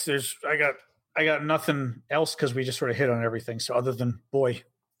good. I got nothing else because we just sort of hit on everything. So other than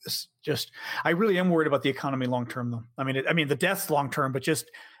I really am worried about the economy long term though. I mean the deaths long term, but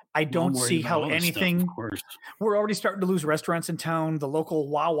just I don't see how anything. We're already starting to lose restaurants in town. The local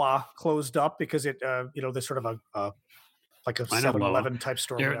Wawa closed up because it, there's sort of like a 7-Eleven type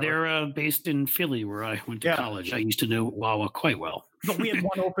store. They're based in Philly, where I went to college. I used to know Wawa quite well. But we had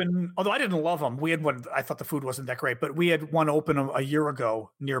one open, although I didn't love them. We had one. I thought the food wasn't that great, but we had one open a year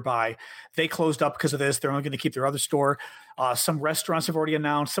ago nearby. They closed up because of this. They're only going to keep their other store. Some restaurants have already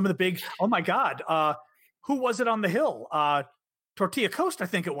announced. Some of the big. Oh my God, who was it on the Hill? Tortilla Coast, I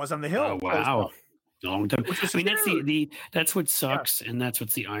think it was on the Hill. Oh wow. Long time. I mean, that's what sucks, and that's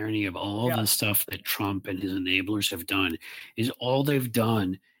what's the irony of all the stuff that Trump and his enablers have done. Is all they've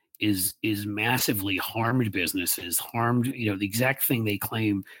done is massively harmed businesses, harmed the exact thing they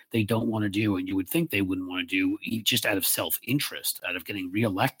claim they don't want to do, and you would think they wouldn't want to do just out of self-interest, out of getting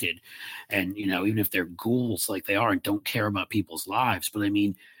reelected, and even if they're ghouls like they are and don't care about people's lives. But I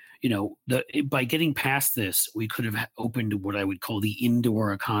mean, by getting past this, we could have opened what I would call the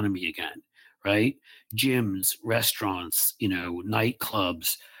indoor economy again. Right? Gyms, restaurants,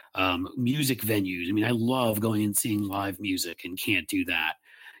 nightclubs, music venues. I mean, I love going and seeing live music and can't do that,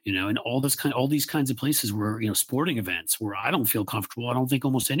 and all these kinds of places where, sporting events where I don't feel comfortable. I don't think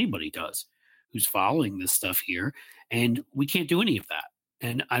almost anybody does who's following this stuff here. And we can't do any of that.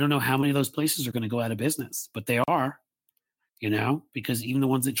 And I don't know how many of those places are going to go out of business, but they are, because even the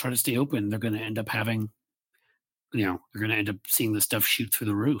ones that try to stay open, they're going to end up having they're going to end up seeing the stuff shoot through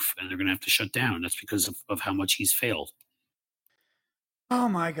the roof, and they're going to have to shut down. That's because of how much he's failed. Oh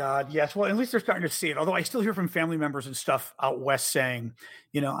my God. Yes. Well, at least they're starting to see it. Although I still hear from family members and stuff out west saying,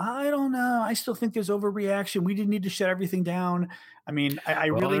 I don't know. I still think there's overreaction. We didn't need to shut everything down. I mean, I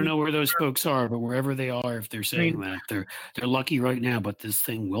don't know where those folks are, but wherever they are, if they're saying that, they're lucky right now, but this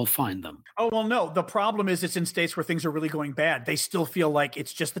thing will find them. Oh, well, no. The problem is it's in states where things are really going bad. They still feel like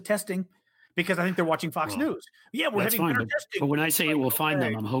it's just the testing. Because I think they're watching Fox News. Yeah, we're having better testing. But when I say it will find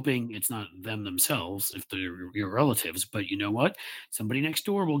them, I'm hoping it's not them themselves, if they're your relatives. But you know what? Somebody next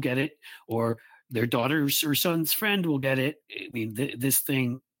door will get it, or their daughter's or son's friend will get it. I mean, this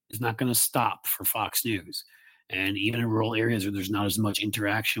thing is not going to stop for Fox News. And even in rural areas where there's not as much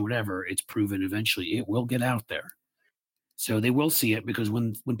interaction, whatever, it's proven eventually it will get out there. So they will see it, because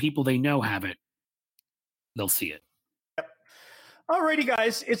when people they know have it, they'll see it. Alrighty,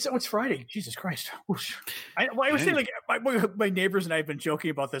 guys, it's Friday. Jesus Christ! I was saying, like, my neighbors and I have been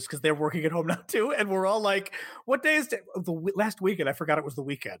joking about this because they're working at home now too, and we're all like, "What day is it?" Last weekend, I forgot it was the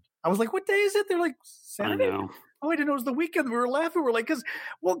weekend. I was like, "What day is it?" They're like, "Saturday." Oh, I didn't know it was the weekend. We were laughing. We're like, because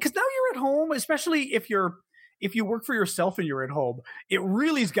now you're at home, especially if you work for yourself and you're at home. It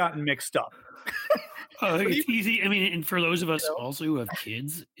really's gotten mixed up. It's easy. I mean, and for those of us You know? also who have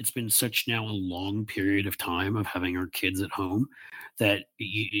kids, it's been such now a long period of time of having our kids at home that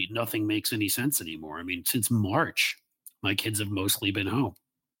nothing makes any sense anymore. I mean, since March, my kids have mostly been home.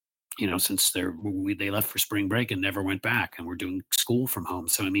 Since they left for spring break and never went back, and we're doing school from home.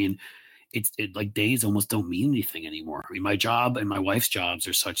 So I mean, it like days almost don't mean anything anymore. I mean, my job and my wife's jobs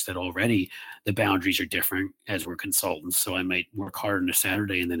are such that already the boundaries are different as we're consultants. So I might work hard on a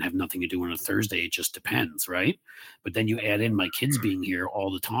Saturday and then have nothing to do on a Thursday. It just depends, right? But then you add in my kids being here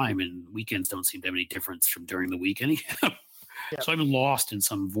all the time, and weekends don't seem to have any difference from during the week anyhow. Yeah. So I'm lost in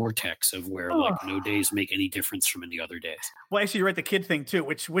some vortex of where like no days make any difference from any other days. Well, actually, you're right. The kid thing too,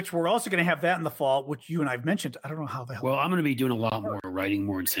 which we're also going to have that in the fall, which you and I've mentioned. I don't know how the hell. Well, I'm going to be doing a lot more writing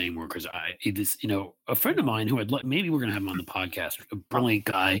more and saying more because a friend of mine who maybe we're going to have him on the podcast, a brilliant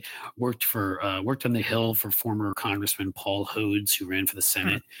guy, worked on the Hill for former Congressman Paul Hodes, who ran for the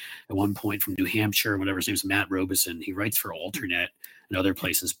Senate at one point from New Hampshire, whatever his name is, Matt Robeson. He writes for Alternet and other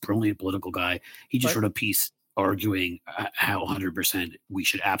places. Brilliant political guy. He just wrote a piece arguing how 100% we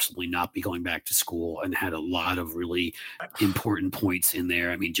should absolutely not be going back to school, and had a lot of really important points in there.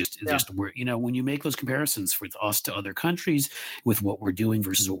 I mean, just where, when you make those comparisons with us to other countries, with what we're doing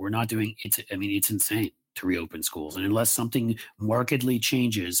versus what we're not doing, it's insane to reopen schools. And unless something markedly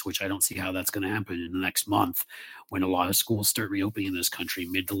changes, which I don't see how that's going to happen in the next month, when a lot of schools start reopening in this country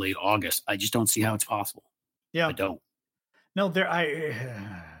mid to late August, I just don't see how it's possible. Yeah. I don't. No,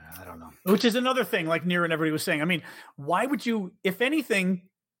 I don't know. Which is another thing, like Nir and everybody was saying. I mean, why would you, if anything,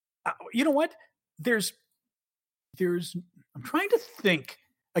 you know what? There's, I'm trying to think,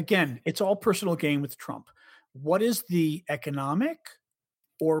 again, it's all personal gain with Trump. What is the economic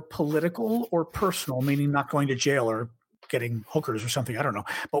or political or personal, meaning not going to jail or getting hookers or something? I don't know.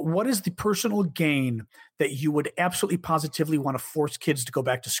 But what is the personal gain that you would absolutely positively want to force kids to go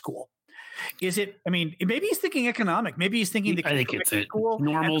back to school? Is it, I mean, maybe he's thinking economic. Maybe he's thinking I think it's a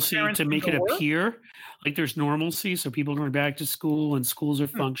normalcy to make it appear like there's normalcy. So people are going back to school and schools are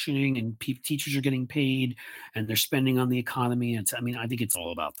functioning and teachers are getting paid and they're spending on the economy. I think it's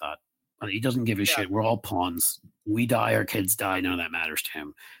all about that. He doesn't give a shit. We're all pawns. We die, our kids die. None of that matters to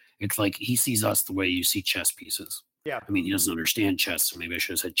him. It's like he sees us the way you see chess pieces. Yeah. I mean, he doesn't understand chess. So maybe I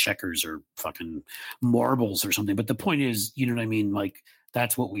should have said checkers or fucking marbles or something. But the point is, you know what I mean? Like,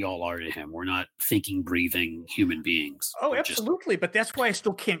 that's what we all are to him. We're not thinking, breathing human beings. Oh, absolutely. But that's why I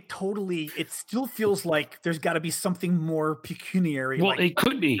still can't totally, it still feels like there's got to be something more pecuniary. Well, like, it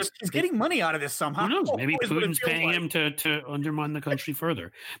could be. He's getting money out of this somehow. Who knows? Maybe Putin's paying him to undermine the country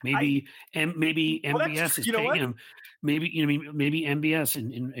further. Maybe MBS is paying him. Maybe MBS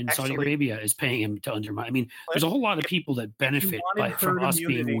in Saudi Arabia is paying him to undermine. I mean, there's a whole lot of people that benefit from us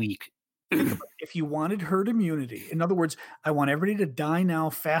being weak. If you wanted herd immunity, in other words, I want everybody to die now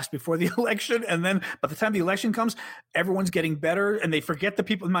fast before the election. And then by the time the election comes, everyone's getting better and they forget the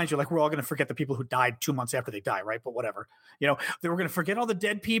people. Mind you, like we're all going to forget the people who died 2 months after they die, right? But whatever, they were going to forget all the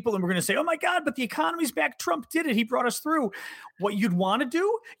dead people and we're going to say, oh my God, but the economy's back. Trump did it. He brought us through. What you'd want to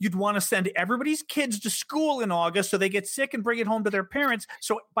do, you'd want to send everybody's kids to school in August so they get sick and bring it home to their parents.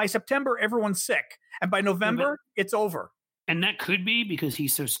 So by September, everyone's sick. And by November, it's over. And that could be because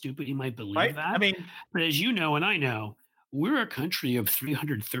he's so stupid he might believe that. I mean, but as you know, and I know, we're a country of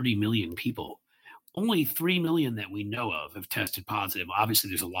 330 million people. Only 3 million that we know of have tested positive. Obviously,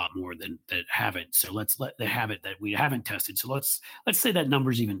 there's a lot more that haven't. So let's let they have it that we haven't tested. So let's say that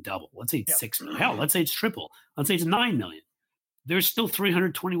number's even double. Let's say it's 6 million. Hell, let's say it's triple. Let's say it's 9 million. There's still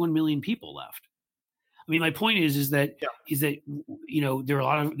 321 million people left. I mean, my point is that there are a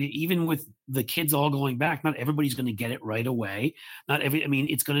lot of, even with the kids all going back, not everybody's going to get it right away.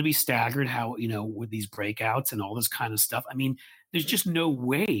 It's going to be staggered how, with these breakouts and all this kind of stuff. I mean, there's just no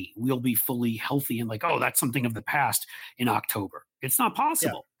way we'll be fully healthy and like, oh, that's something of the past in October. It's not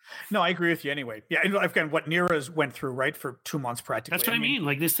possible. Yeah. No, I agree with you anyway. Yeah, and I've got what Nira's went through, right, for 2 months practically. That's what I mean.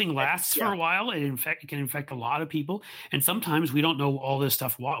 Like this thing lasts for a while. It can infect a lot of people, and sometimes we don't know all this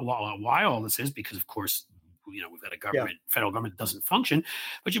stuff why all this is because, of course, we've got a government, federal government that doesn't function.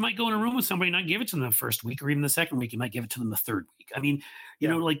 But you might go in a room with somebody and not give it to them the first week or even the second week. You might give it to them the third week. I mean,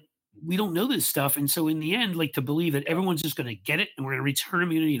 like we don't know this stuff, and so in the end, like to believe that everyone's just going to get it and we're going to reach herd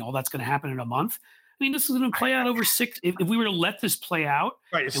immunity and all that's going to happen in a month. I mean, this is going to play out over 6. If we were to let this play out,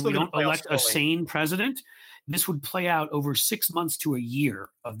 and we don't elect a sane president, this would play out over 6 months to a year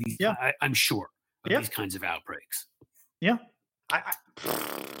of these. I'm sure of these kinds of outbreaks. Yeah.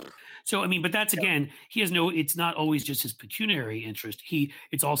 So, I mean, but that's again, it's not always just his pecuniary interest.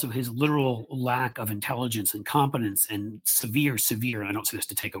 It's also his literal lack of intelligence and competence and severe, and I don't say this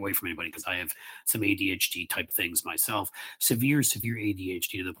to take away from anybody because I have some ADHD type things myself, severe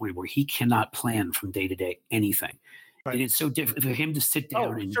ADHD to the point where he cannot plan from day to day anything. Right. And it's so difficult for him to sit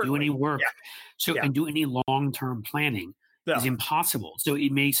down and do any work. And do any long-term planning. Is impossible. So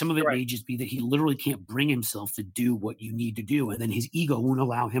some of it may just be that he literally can't bring himself to do what you need to do, and then his ego won't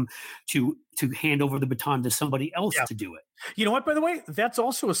allow him to hand over the baton to somebody else to do it. You know what, by the way, that's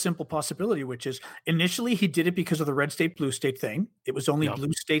also a simple possibility, which is initially he did it because of the red state, blue state thing. It was only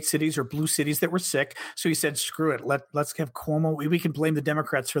blue state cities or blue cities that were sick. So he said, screw it. Let's have Cuomo. We can blame the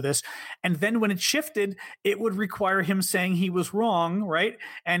Democrats for this. And then when it shifted, it would require him saying he was wrong. Right.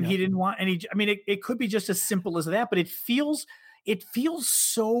 And he didn't want any, I mean, it could be just as simple as that, but it feels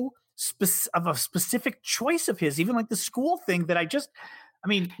so of a specific choice of his, even like the school thing that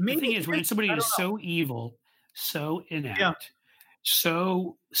maybe the thing is when somebody is so evil, so inept,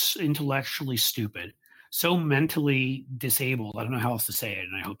 so intellectually stupid, so mentally disabled. I don't know how else to say it,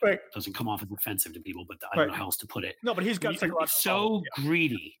 and I hope it doesn't come off as offensive to people, but I don't know how else to put it. No, but he's got so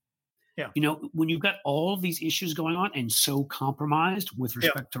greedy. Yeah. You know, when you've got all of these issues going on and so compromised with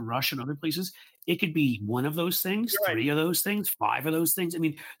respect to Russia and other places, it could be one of those things, three of those things, five of those things. I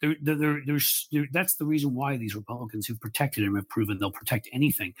mean, that's the reason why these Republicans who've protected him have proven they'll protect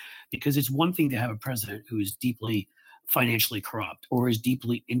anything, because it's one thing to have a president who is deeply financially corrupt or is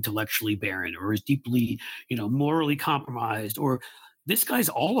deeply intellectually barren or is deeply, morally compromised, or this guy's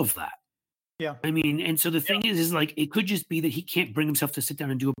all of that. Yeah. I mean, and so the thing is like, it could just be that he can't bring himself to sit down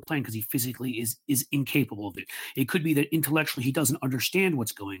and do a plan because he physically is incapable of it. It could be that intellectually he doesn't understand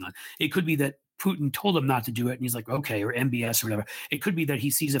what's going on. It could be that Putin told him not to do it and he's like, okay, or MBS or whatever. It could be that he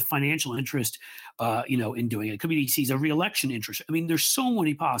sees a financial interest, in doing it. It could be he sees a reelection interest. I mean, there's so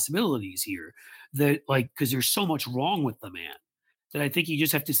many possibilities here that because there's so much wrong with the man, that I think you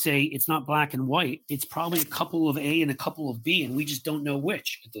just have to say it's not black and white. It's probably a couple of A and a couple of B, and we just don't know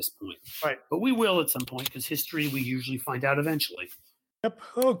which at this point. Right. But we will at some point, because history we usually find out eventually. Yep.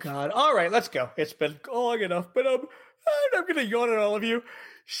 Oh, God. All right, let's go. It's been long enough, but I'm going to yawn at all of you.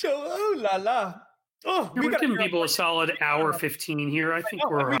 So, oh, la, la. Oh, we're giving people a solid hour 15 here. I think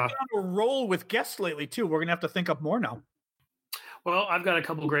we're on a roll with guests lately, too. We're going to have to think up more now. Well, I've got a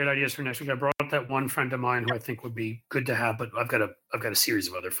couple of great ideas for next week. I brought up that one friend of mine who I think would be good to have, but I've got a series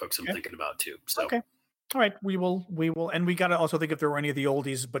of other folks I'm thinking about too. So okay, all right, we will, and we got to also think if there were any of the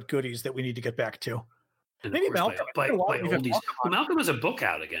oldies but goodies that we need to get back to. And maybe Malcolm. By oldies. Well, Malcolm has a book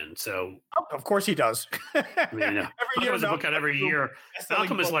out again, so of course he does. I mean, Malcolm has a book out every year.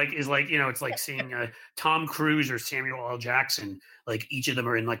 Malcolm is like it's like seeing Tom Cruise or Samuel L. Jackson. Like each of them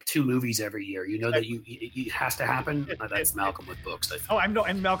are in like 2 movies every year. You know that it has to happen. That's Malcolm with books. I think. Oh, I know,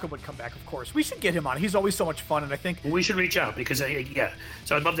 and Malcolm would come back, of course. We should get him on. He's always so much fun, and I think we should reach out because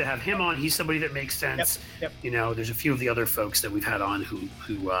So I'd love to have him on. He's somebody that makes sense. Yep. There's a few of the other folks that we've had on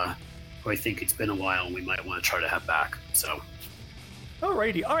who I think it's been a while and we might want to try to have back. So. All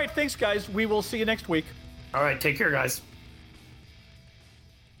righty. All right. Thanks, guys. We will see you next week. All right. Take care, guys.